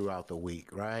topics throughout the week,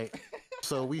 right?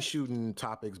 So we shooting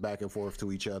topics back and forth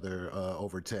to each other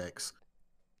over text.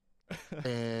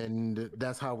 And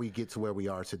that's how we get to where we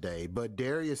are today. But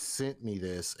Darius sent me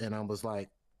this, and I was like,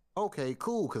 okay,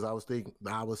 cool, because I was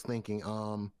thinking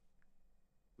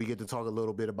we get to talk a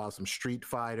little bit about some Street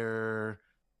Fighter,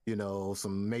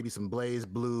 maybe some Blaze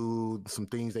Blue, some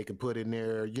things they could put in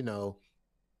there,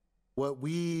 what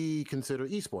we consider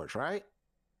esports, right?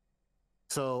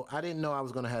 So I didn't know I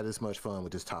was going to have this much fun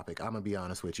with this topic. I'm going to be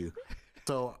honest with you.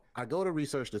 So I go to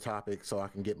research the topic so I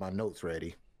can get my notes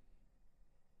ready.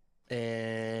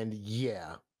 And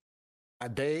yeah,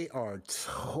 they are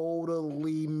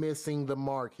totally missing the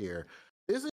mark here.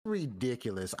 This is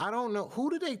ridiculous. I don't know. Who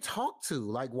do they talk to?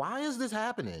 Like, why is this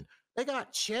happening? They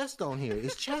got chess on here.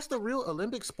 Is chess a real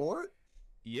Olympic sport?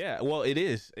 Yeah, well, it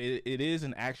is. It is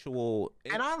an actual.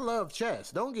 And I love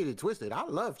chess. Don't get it twisted. I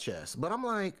love chess. But I'm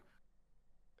like,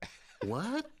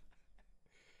 what?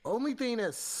 Only thing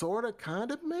that sort of kind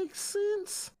of makes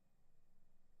sense,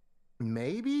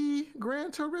 maybe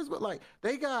Gran Turismo. Like,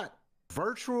 they got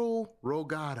virtual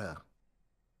regatta,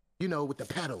 with the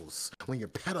pedals, when you're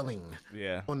pedaling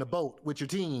on the boat with your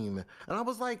team. And I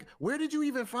was like, where did you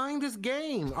even find this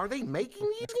game? Are they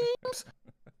making these games?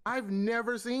 I've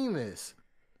never seen this.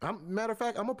 Matter of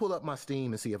fact, I'm going to pull up my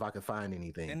Steam and see if I can find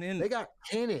anything. And then they got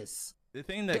tennis. The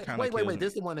thing that kind of wait. This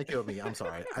is the one that killed me. I'm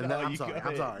sorry. I'm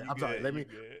sorry. Let me.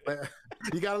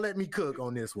 You gotta let me cook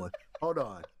on this one. Hold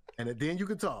on, and then you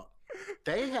can talk.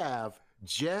 They have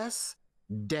Just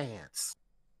Dance.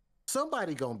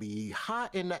 Somebody gonna be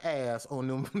hot in the ass on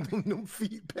them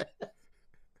feet pads.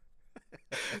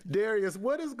 Darius,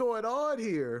 what is going on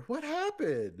here? What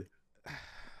happened?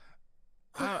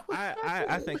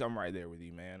 I think I'm right there with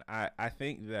you, man. I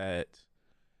think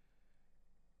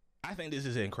this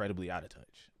is incredibly out of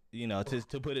touch.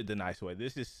 To put it the nice way,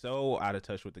 this is so out of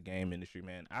touch with the game industry,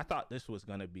 man. I thought this was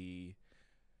gonna be,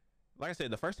 like I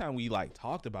said, the first time we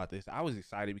talked about this, I was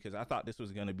excited because I thought this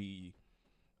was gonna be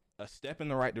a step in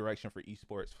the right direction for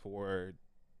esports, for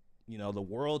the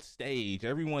world stage,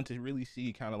 everyone to really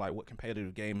see kind of like what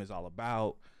competitive game is all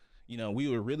about. We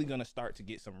were really gonna start to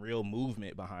get some real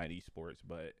movement behind esports,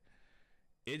 but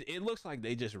it looks like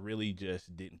they really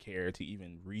didn't care to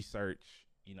even research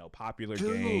popular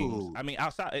games. I mean,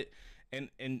 outside and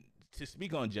to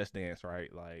speak on Just Dance,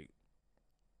 right? Like,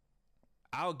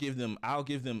 I'll give them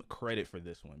credit for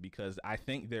this one because I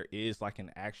think there is like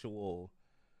an actual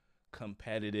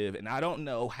competitive, and I don't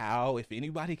know how, if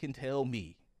anybody can tell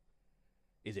me,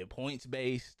 is it points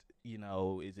based?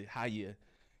 Is it how you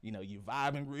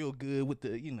vibing real good with the,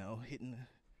 hitting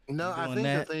No, and I doing think the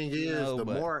that, thing is but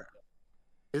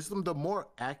the more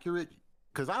accurate,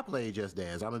 because I played Just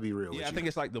Dance. I'm gonna be real yeah, with I you. think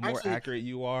it's like the more Actually, accurate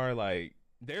you are, like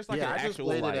there's like an yeah, I just actual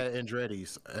played it like at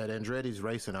Andretti's. At Andretti's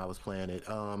Racing, I was playing it.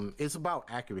 It's about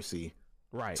accuracy.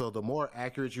 right. So the more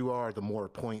accurate you are, the more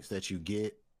points that you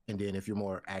get, and then if you're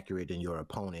more accurate than your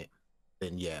opponent,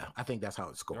 then yeah, I think that's how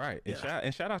it's scored. Right. Yeah.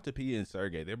 And shout out to P and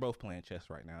Sergey. They're both playing chess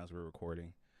right now as we're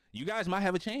recording. You guys might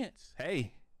have a chance.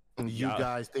 Hey, You y'all,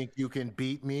 guys think you can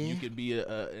beat you me? could be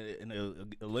an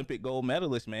Olympic gold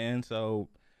medalist, man. So,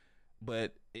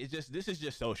 but this is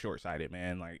just so short sighted,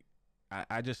 man. Like,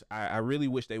 I really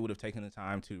wish they would have taken the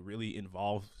time to really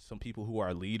involve some people who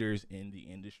are leaders in the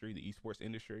industry, the esports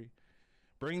industry,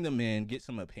 bring them in, get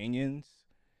some opinions,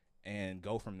 and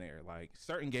go from there. Like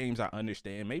certain games, I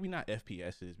understand, maybe not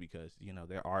FPSs because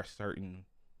there are certain,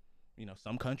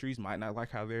 some countries might not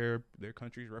like how their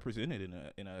country's represented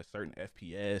in a certain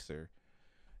FPS or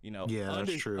Yeah,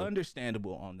 that's true.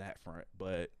 understandable on that front,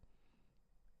 but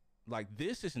like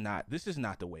this is not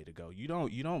the way to go. You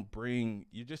don't bring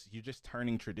you're just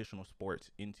turning traditional sports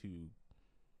into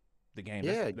the game.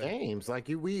 Yeah, games like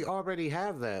we already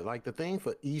have that. Like the thing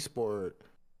for esport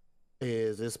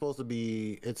is it's supposed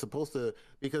to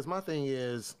because my thing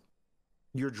is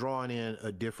you're drawing in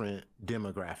a different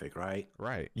demographic, right?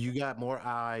 right. You got more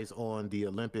eyes on the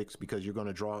Olympics because you're going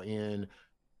to draw in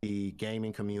the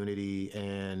gaming community.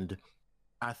 And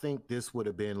I think this would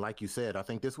have been, like you said, I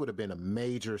think this would have been a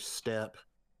major step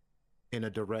in a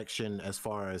direction as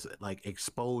far as like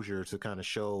exposure to kind of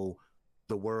show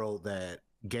the world that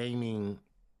gaming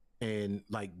and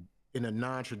like in a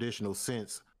non-traditional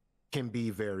sense can be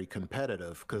very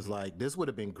competitive because like this would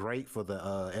have been great for the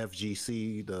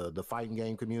FGC, the fighting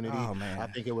game community. Oh I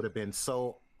man. think it would have been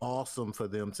so awesome for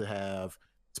them to have,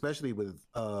 especially with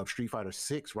Street Fighter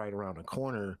 6 right around the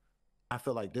corner. I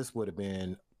feel like this would have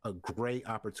been a great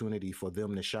opportunity for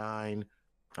them to shine.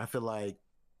 I feel like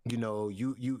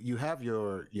you have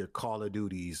your Call of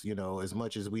Duties, as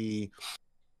much as we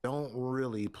don't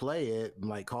really play it,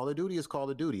 like Call of Duty is Call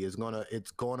of Duty. It's gonna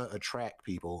attract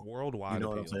people. You Worldwide know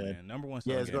what I'm appeal, saying? man. Number one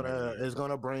Yeah, selling game every year. it's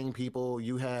gonna bring people.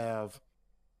 You know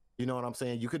what I'm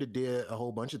saying? You could have did a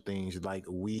whole bunch of things. Like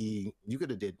you could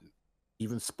have did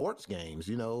even sports games.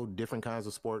 Different kinds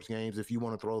of sports games if you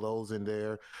want to throw those in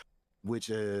there, which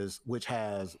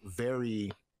has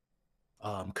very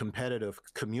competitive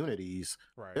communities.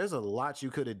 Right. There's a lot you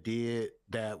could have did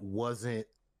that wasn't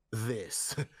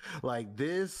this. Like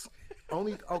this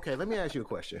only okay, let me ask you a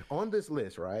question. On this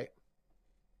list, right?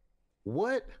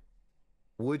 What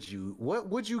what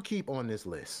would you keep on this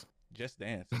list? Just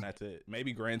Dance, and that's it.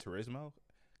 Maybe Gran Turismo,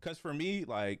 because for me,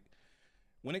 like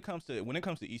when it comes to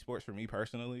esports, for me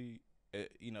personally,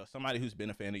 somebody who's been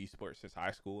a fan of esports since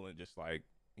high school and just like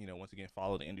once again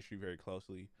follow the industry very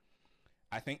closely.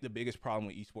 I think the biggest problem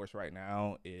with esports right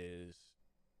now is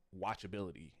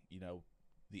watchability.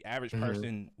 The average Mhm.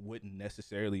 person wouldn't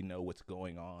necessarily know what's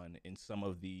going on in some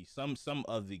of the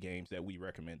games that we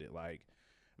recommended, like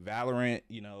Valorant,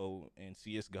 and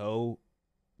CS:GO.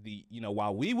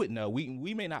 While we would know,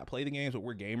 we may not play the games, but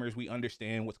we're gamers. We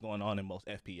understand what's going on in most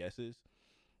FPSs.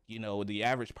 The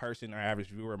average person or average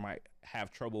viewer might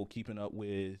have trouble keeping up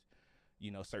with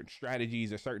certain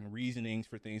strategies or certain reasonings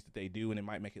for things that they do, and it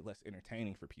might make it less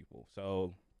entertaining for people.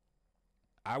 So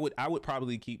I would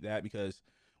probably keep that because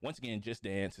once again, Just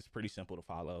Dance is pretty simple to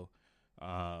follow.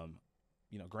 Um,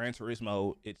 Gran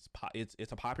Turismo, it's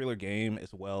a popular game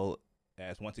as well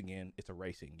as once again it's a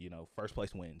racing. First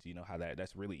place wins. You know how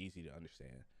that's really easy to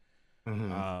understand.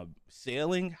 Mhm.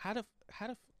 Sailing, how the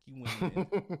fuck you win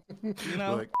then? You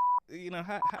know, Look,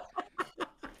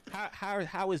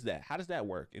 how is that? How does that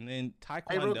work? And then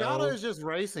hey, Regatta Taekwondo, is just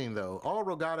racing though. All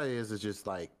Regatta is just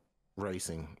like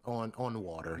racing on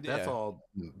water. That's yeah. all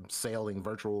sailing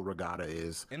virtual regatta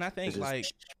is. And I It's think just like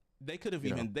you know. they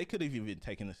could have even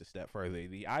taken this a step further.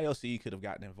 The IOC could have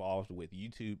gotten involved with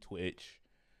YouTube, Twitch,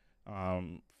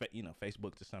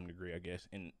 Facebook to some degree, I guess,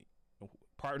 and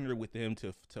partner with them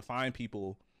to find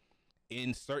people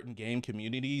in certain game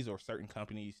communities or certain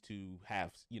companies to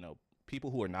have people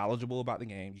who are knowledgeable about the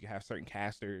game. You can have certain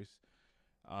casters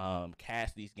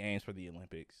cast these games for the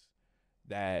Olympics.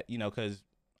 That because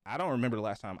I don't remember the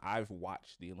last time I've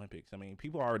watched the Olympics. I mean,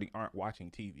 people already aren't watching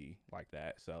TV like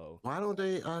that. So Why don't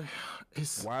they?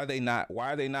 It's why are they not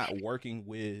working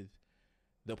with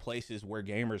the places where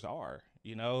gamers are?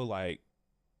 Like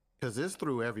because this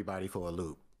threw everybody for a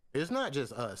loop. It's not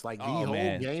just us. Like Oh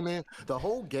man. the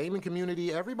whole gaming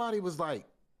community, everybody was like,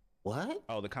 "What?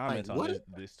 Oh, the Like comments on what?"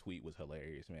 this tweet was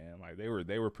hilarious, man. Like they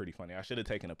were pretty funny. I should have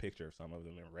taken a picture of some of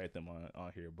them and read them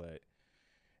on here, but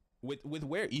with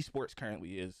where esports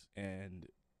currently is, and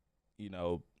you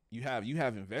know, you have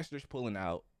investors pulling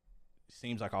out,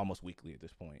 seems like almost weekly at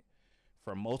this point,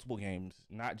 from multiple games,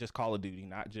 not just Call of Duty,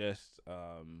 not just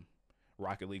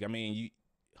Rocket League. I mean,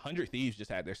 100 Thieves just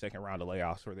had their second round of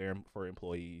layoffs for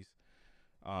employees.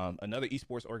 Another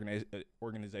esports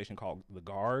organization called The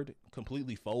Guard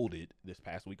completely folded this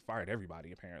past week, fired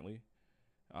everybody apparently.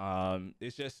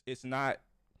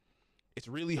 It's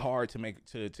really hard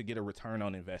to get a return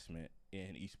on investment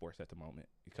in esports at the moment,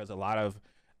 because a lot of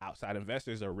outside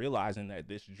investors are realizing that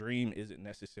this dream isn't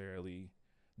necessarily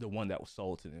the one that was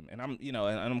sold to them. And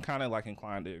I'm kind of like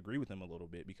inclined to agree with them a little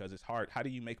bit, because it's hard. How do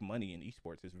you make money in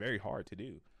esports? It's very hard to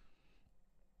do.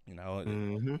 You know,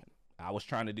 Mm-hmm. I was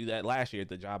trying to do that last year at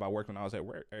the job I worked when I was at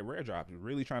Rare Drop,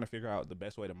 really trying to figure out the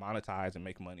best way to monetize and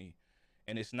make money.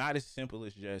 And it's not as simple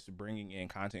as just bringing in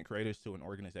content creators to an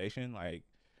organization, like,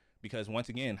 because once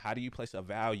again, how do you place a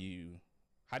value?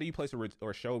 How do you place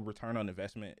or show return on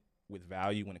investment with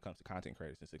value when it comes to content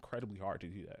creators? It's incredibly hard to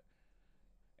do that.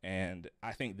 And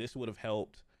I think this would have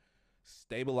helped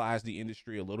stabilize the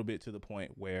industry a little bit, to the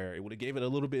point where it would have gave it a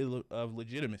little bit of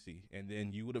legitimacy. And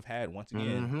then you would have had, once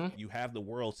again, Mm-hmm. you have the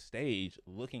world stage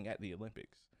looking at the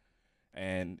Olympics.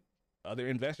 And other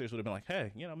investors would have been like,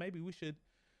 hey, maybe we should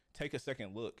take a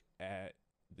second look at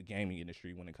the gaming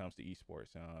industry when it comes to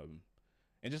esports.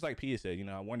 And just like Pia said,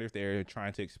 I wonder if they're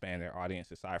trying to expand their audience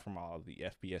aside from all of the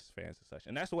FPS fans and such.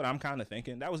 And that's what I'm kind of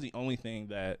thinking. That was the only thing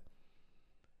that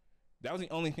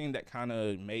kind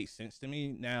of made sense to me.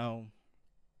 Now,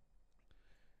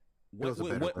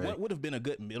 what would have been a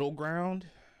good middle ground?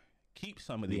 Keep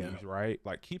some of these, right?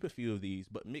 Like, keep a few of these,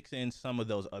 but mix in some of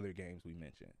those other games we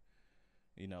mentioned.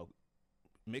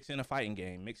 Mix in a fighting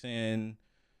game, mix in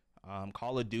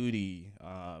Call of Duty,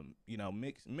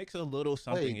 mix a little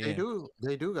something Wait, in.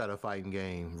 they do got a fighting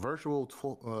game,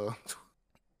 Okay.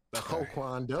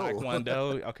 Taekwondo.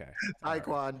 Taekwondo. Okay. All right.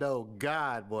 Taekwondo.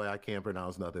 God, boy, I can't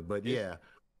pronounce nothing. But yeah,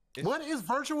 It's- what is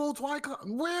virtual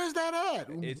Taekwondo? Where is that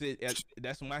at?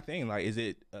 That's my thing. Like, is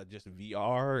it just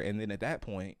VR? And then at that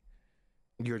point,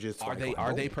 You're just are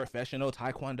they professional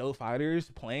Taekwondo fighters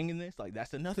playing in this? Like,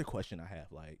 that's another question I have.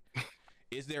 Like,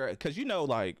 is there, because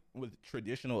like with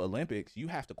traditional Olympics, you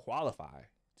have to qualify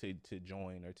to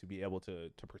join or to be able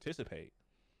to participate.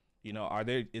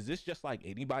 Is this just like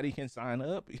anybody can sign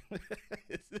up?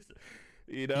 Is this,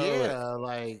 Yeah,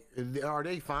 like, are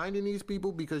they finding these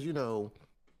people? Because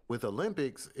with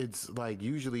Olympics, it's like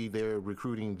usually they're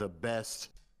recruiting the best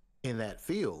in that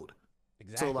field.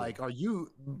 exactly. So, like, are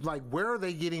you like, where are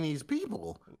they getting these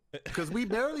people? Because we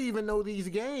barely even know these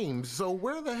games. So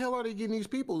where the hell are they getting these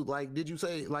people? Like, did you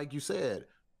say, like you said,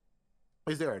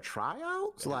 is there a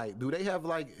tryouts? Like, do they have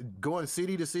like going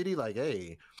city to city? Like,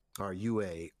 hey, are you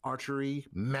a archery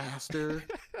master?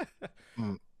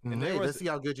 Hey, let's see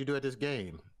how good you do at this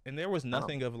game. And there was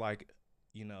nothing of like,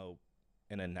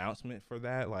 an announcement for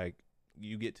that. Like,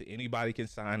 you get to, anybody can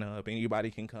sign up,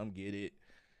 anybody can come get it.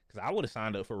 Because I would have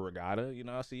signed up for regatta,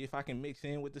 see if I can mix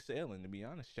in with the sailing. To be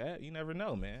honest, chat, you never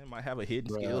know, man. Might have a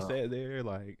hidden skill set there.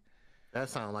 Like, that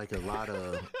sounds like a lot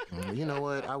of. You know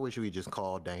what? I wish we just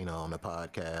called Dana on the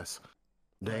podcast.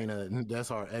 Dana,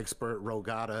 that's our expert,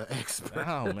 regatta expert.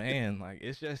 Oh man, like,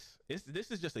 this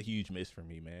is just a huge miss for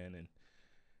me, man. And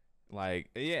like,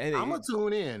 yeah, I'm gonna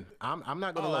tune in. I'm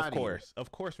not gonna lie to you. Of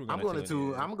course, we're gonna.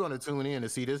 I'm gonna tune in to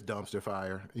see this dumpster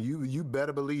fire. You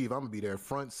better believe I'm gonna be there,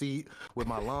 front seat with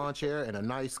my lawn chair and a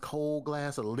nice cold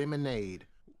glass of lemonade.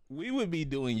 We would be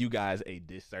doing you guys a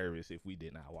disservice if we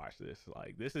did not watch this.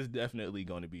 Like, this is definitely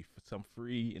going to be some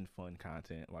free and fun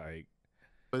content. Like,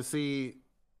 but see,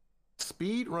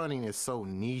 speed running is so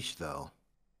niche though.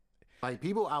 Like,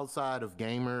 people outside of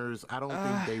gamers, I don't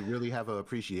think they really have an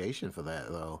appreciation for that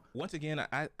though. Once again,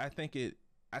 I think it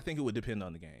would depend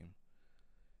on the game.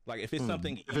 Like, if it's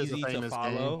something easy to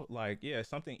follow, game. Like, yeah,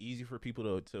 something easy for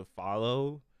people to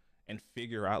follow and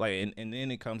figure out, like, and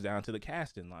then it comes down to the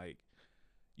casting. Like,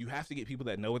 you have to get people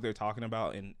that know what they're talking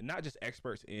about, and not just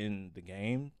experts in the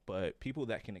game, but people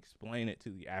that can explain it to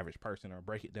the average person or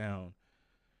break it down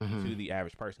to the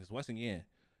average person. Because once again,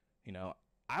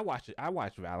 I watch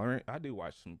Valorant. I do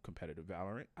watch some competitive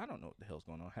Valorant. I don't know what the hell's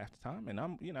going on half the time, and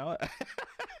I'm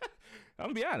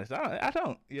gonna be honest, I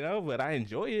don't, but I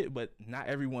enjoy it. But not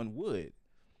everyone would.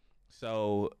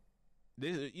 So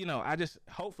this, I just,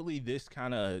 hopefully this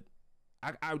kind of,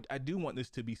 I do want this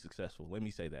to be successful. Let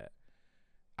me say that.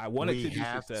 I want it We to be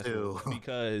have successful to.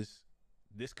 because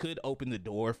this could open the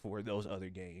door for those other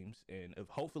games, and if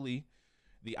hopefully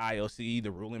the IOC,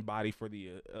 the ruling body for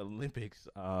the Olympics,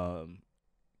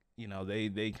 you know,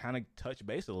 they kind of touch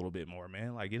base a little bit more,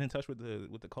 man. Like get in touch with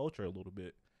the culture a little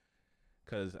bit,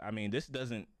 because I mean, this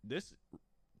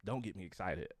don't get me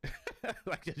excited.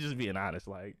 Like just being honest,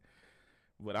 like.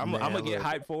 But I'm gonna Man, get look.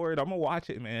 hyped for it. I'm gonna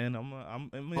watch it, man. I'm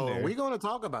in Oh, there. we're gonna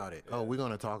talk about it. Oh, Yeah. we're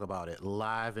gonna talk about it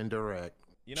live and direct.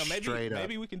 You know, Straight up.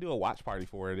 maybe we can do a watch party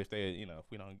for it if they, you know, if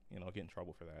we don't, you know, get in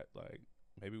trouble for that. Like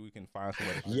maybe we can find some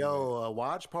way to stream Yo, a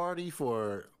watch party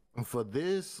for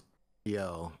this.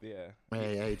 Yo, it. Yeah.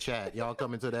 hey, chat. Y'all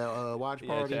coming to that watch Yeah,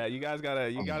 party? Chad, you guys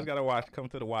gotta watch. Come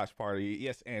to the watch party.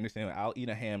 Yes, Anderson, I'll eat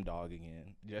a ham dog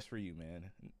again, just for you,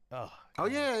 man. Oh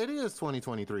yeah, it is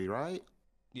 2023, right?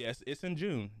 Yes, it's in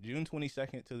June, June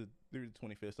 22nd through the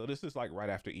 25th. So this is like right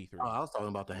after E3. Oh, I was talking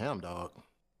about the ham dog.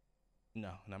 No,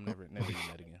 I'm never eating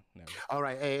that again. Never. All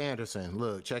right, hey Anderson,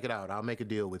 look, check it out. I'll make a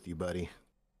deal with you, buddy.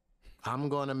 I'm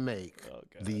gonna make Oh,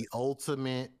 God. the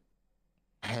ultimate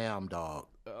ham dog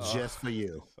just for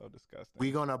you. So disgusting.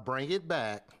 We're gonna bring it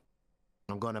back.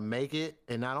 I'm gonna make it,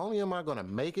 and not only am I gonna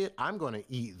make it, I'm gonna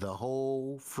eat the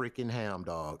whole freaking ham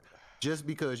dog. Just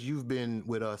because you've been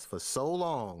with us for so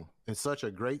long and such a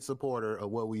great supporter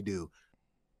of what we do.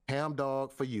 Ham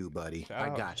dog for you, buddy. I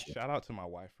got you. Shout out to my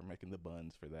wife for making the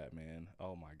buns for that, man.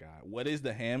 Oh my God. What is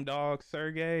the ham dog,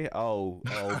 Sergey? Oh,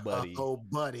 buddy. Oh,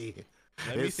 buddy.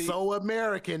 Let me It's see. so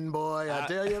American, boy. I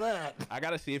tell you that. I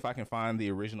gotta see if I can find the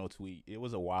original tweet. It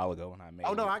was a while ago when I made it.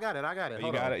 Oh, no, I got it. Oh, you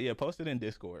Hold got on. it? Yeah, post it in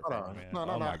Discord. Hold for on. me, man.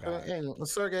 No, Oh my God. Hey,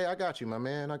 Sergey, I got you, my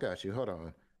man. I got you. Hold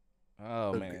on. Oh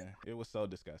Okay. man, it was so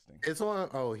disgusting. It's on.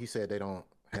 Oh, he said they don't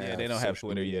have Yeah, they don't have social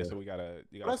Twitter media. yet, so you gotta.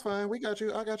 That's fine. We got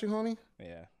you. I got you, homie.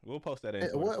 Yeah, we'll post that in. Hey,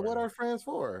 Twitter for what you. are friends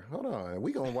for? Hold on.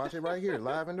 We gonna watch it right here,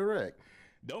 live and direct.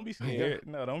 Don't be scared.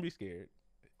 No, don't be scared.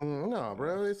 No,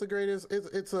 bro. It's the greatest.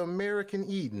 It's American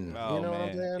Eden. Oh you know man, what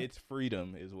I'm saying? it's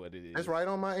freedom, is what it is. It's right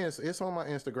on my It's on my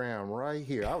Instagram right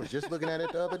here. I was just looking at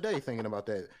it the other day, thinking about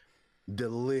that.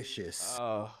 Delicious,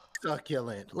 Oh,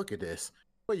 succulent. Look at this.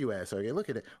 Where you at, Sergey? Look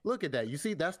at it. Look at that. You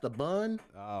see, that's the bun.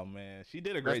 oh man, she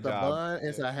did a That's great the job. bun.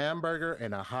 It's a hamburger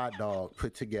and a hot dog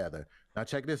put together. Now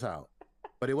check this out.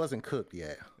 But it wasn't cooked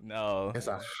yet. No, It's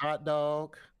a hot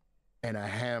dog and a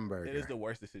hamburger. it is the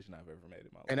worst decision I've ever made in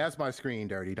my life. And that's my screen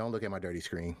dirty. Don't look at my dirty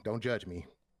screen. Don't judge me.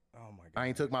 Oh my God. I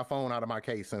ain't took my phone out of my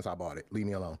case since I bought it. Leave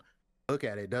me alone. Look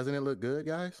at it. Doesn't it look good,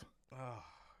 guys? Oh,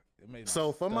 it made my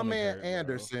So for my stomach man hurt, bro.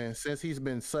 Anderson, since he's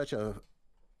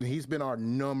been our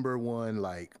number one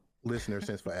like listener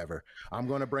since forever. I'm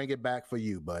gonna bring it back for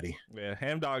you, buddy. Yeah,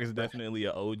 ham dog is definitely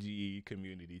an OG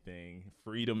community thing.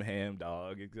 Freedom ham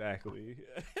dog, exactly.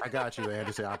 I got you,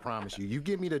 Anderson. I promise you. You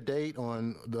give me the date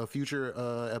on the future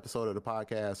episode of the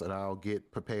podcast, and I'll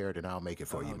get prepared and I'll make it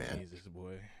for you, man. Jesus,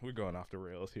 boy, we're going off the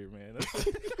rails here, man.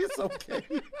 It's okay.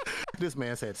 This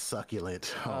man said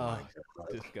succulent. Oh, my God.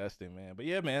 Disgusting, man. But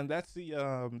yeah, man, that's the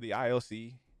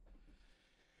IOC.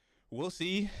 We'll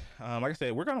see. Like I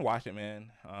said, we're gonna watch it,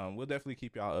 man. We'll definitely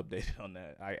keep y'all updated on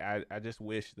that. I just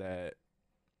wish that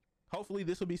hopefully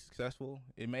this will be successful.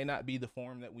 It may not be the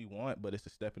form that we want, but it's a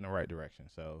step in the right direction.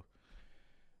 So,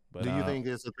 but Do you think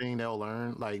it's a thing they'll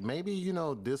learn? Like maybe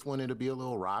this one it'll be a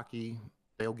little rocky.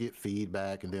 They'll get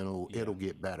feedback and then it'll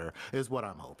get better. Is what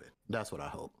I'm hoping. That's what I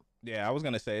hope. Yeah, I was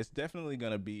gonna say it's definitely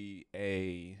gonna be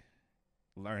a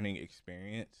learning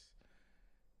experience.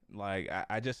 Like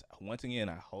I just once again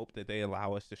I hope that they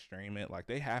allow us to stream it. Like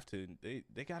they have to.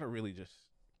 They gotta really just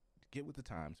get with the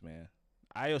times, man.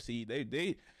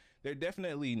 IOC they're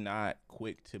definitely not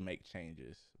quick to make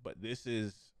changes, but this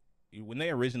is when they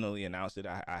originally announced it.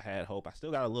 I had hope. I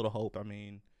still got a little hope. I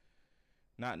mean,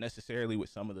 not necessarily with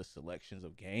some of the selections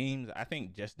of games. I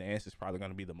think Just Dance is probably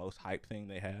going to be the most hype thing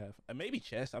they have, and maybe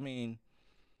chess. I mean,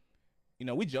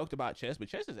 we joked about chess, but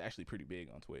chess is actually pretty big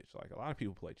on Twitch. Like a lot of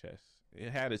people play chess. It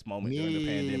had its moment during the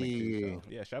pandemic too. So,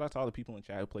 yeah, shout out to all the people in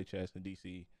chat who play chess in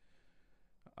DC.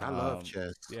 I love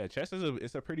chess. Yeah, chess is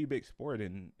it's a pretty big sport,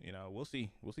 and we'll see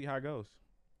how it goes.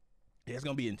 Yeah, it's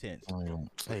gonna be intense.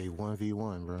 Hey,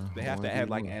 1v1, bro. They have to add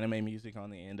like anime music on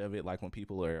the end of it, like when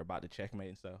people are about to checkmate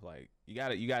and stuff. Like you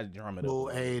gotta drum it up. Oh,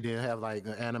 hey, they have like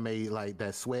an anime like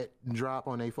that sweat drop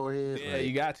on their forehead. Yeah, like,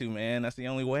 you got to, man. That's the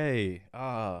only way.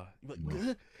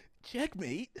 Like,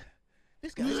 checkmate.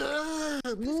 This guy's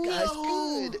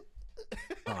good.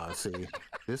 Oh, see,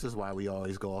 this is why we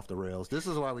always go off the rails. This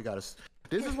is why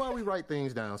we write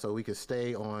things down so we can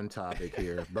stay on topic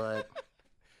here. But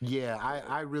yeah,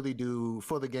 I really do,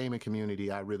 for the gaming community,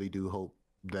 I really do hope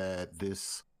that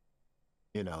this,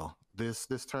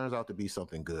 this turns out to be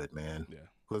something good, man. Yeah.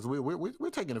 Because we're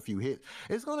taking a few hits.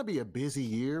 It's going to be a busy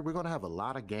year. We're going to have a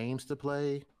lot of games to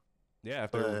play. Yeah,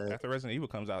 But after Resident Evil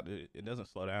comes out, it doesn't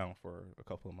slow down for a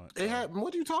couple of months. it had.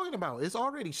 What are you talking about? It's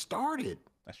already started.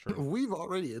 That's true. We've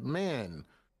already, man.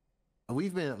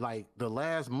 We've been like the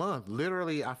last month.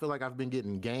 Literally, I feel like I've been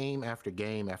getting game after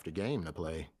game after game to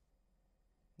play.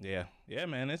 Yeah, yeah,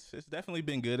 man. It's definitely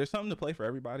been good. There's something to play for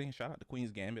everybody. And shout out to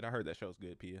Queen's Gambit. I heard that show's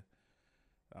good, Pia.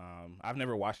 I've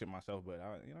never watched it myself, but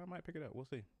I might pick it up. We'll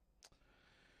see.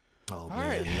 Oh, All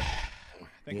man. right. I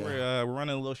think we're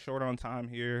running a little short on time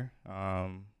here.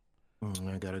 I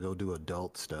gotta go do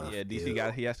adult stuff. Yeah,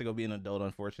 DC he has to go be an adult,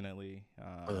 unfortunately.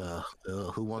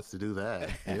 Who wants to do that?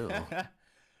 Ew.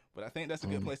 But I think that's a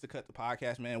good place to cut the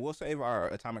podcast, man. We'll save our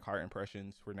Atomic Heart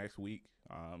impressions for next week.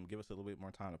 Give us a little bit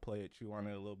more time to play it, chew on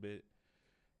it a little bit.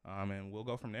 And we'll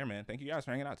go from there, man. Thank you guys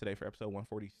for hanging out today for episode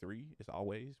 143. As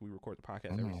always, we record the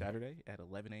podcast every Saturday at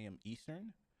 11 a.m.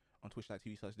 Eastern on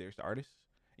twitch.tv/DariusTheArtist.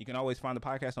 You can always find the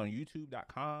podcast on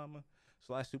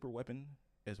youtube.com/superweapon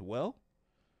as well.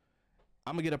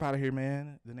 I'm going to get up out of here,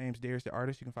 man. The name's Darius the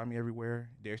Artist. You can find me everywhere.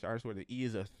 Darius the Artist, where the E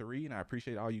is a 3, and I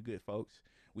appreciate all you good folks.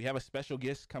 We have a special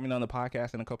guest coming on the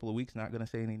podcast in a couple of weeks. Not going to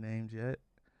say any names yet,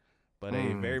 but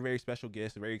a very, very special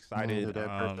guest. Very excited. Did that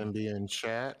person be in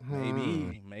chat?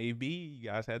 Maybe. You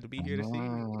guys had to be here to see.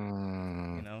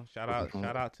 You know, shout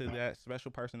out to that special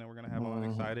person that we're going to have on.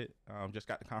 Excited. Just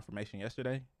got the confirmation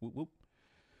yesterday. Whoop, whoop.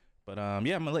 But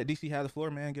yeah, I'm gonna let DC have the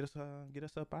floor, man. Get us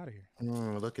up out of here.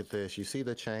 Look at this. You see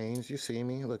the chains? You see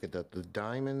me? Look at the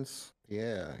diamonds.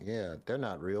 Yeah. They're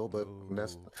not real, but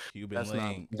that's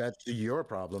your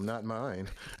problem, not mine.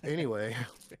 Anyway,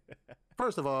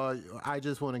 first of all, I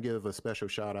just want to give a special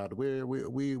shout out.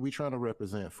 We trying to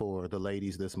represent for the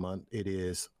ladies this month. It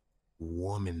is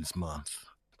Women's Month,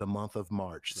 the month of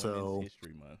March. Women's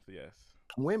History Month, yes.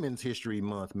 Women's History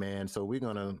Month, man. So we're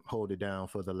gonna hold it down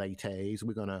for the ladies.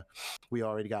 We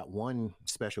already got one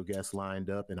special guest lined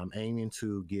up, and I'm aiming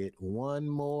to get one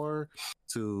more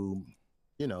to,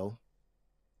 we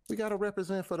gotta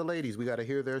represent for the ladies. We gotta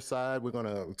hear their side. We're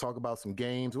gonna talk about some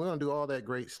games. We're gonna do all that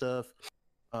great stuff.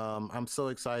 I'm so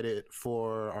excited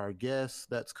for our guest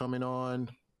that's coming on,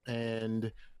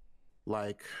 and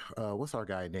what's our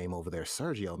guy name over there?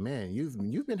 Sergio, man,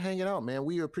 you've been hanging out, man.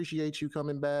 We appreciate you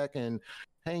coming back and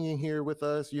hanging here with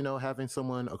us, having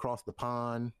someone across the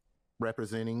pond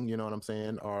representing, you know what I'm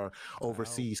saying, our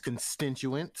overseas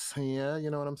constituents. Yeah, you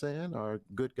know what I'm saying? Our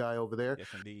good guy over there. Yes,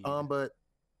 indeed. But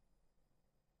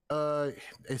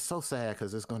it's so sad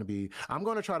because I'm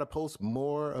going to try to post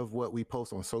more of what we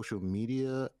post on social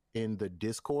media in the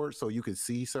Discord so you can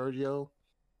see Sergio.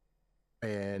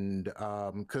 And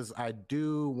because I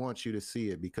do want you to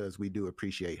see it, because we do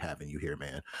appreciate having you here,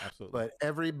 man. Absolutely. But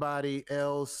everybody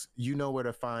else, you know where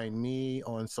to find me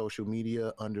on social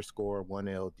media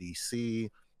 _1LDC,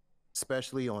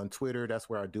 especially on Twitter. That's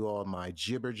where I do all my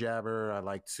jibber jabber. I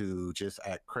like to just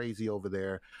act crazy over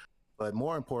there. But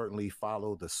more importantly,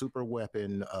 follow the Super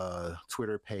Weapon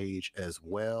Twitter page as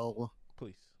well.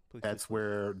 Please. That's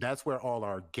where all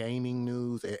our gaming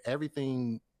news,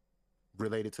 everything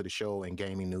related to the show and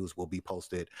gaming news will be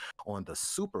posted on the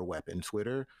Super Weapon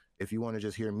Twitter. If you want to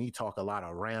just hear me talk a lot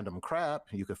of random crap,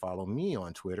 you can follow me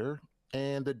on Twitter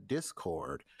and the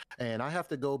Discord. And I have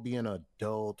to go be an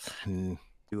adult and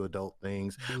do adult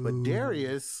things. But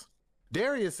Darius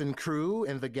and crew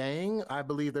and the gang, I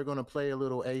believe they're going to play a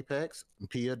little Apex.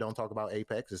 Pia, don't talk about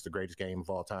Apex. It's the greatest game of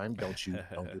all time. Don't do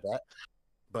that.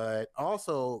 But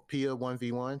also, Pia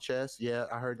 1v1 chess. Yeah,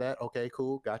 I heard that. Okay,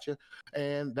 cool. Gotcha.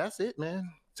 And that's it, man.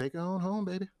 Take it on home,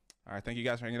 baby. All right. Thank you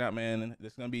guys for hanging out, man.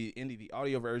 This is going to be Indy, the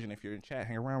audio version. If you're in chat,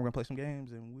 hang around. We're going to play some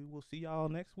games, and we will see y'all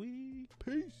next week.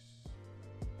 Peace.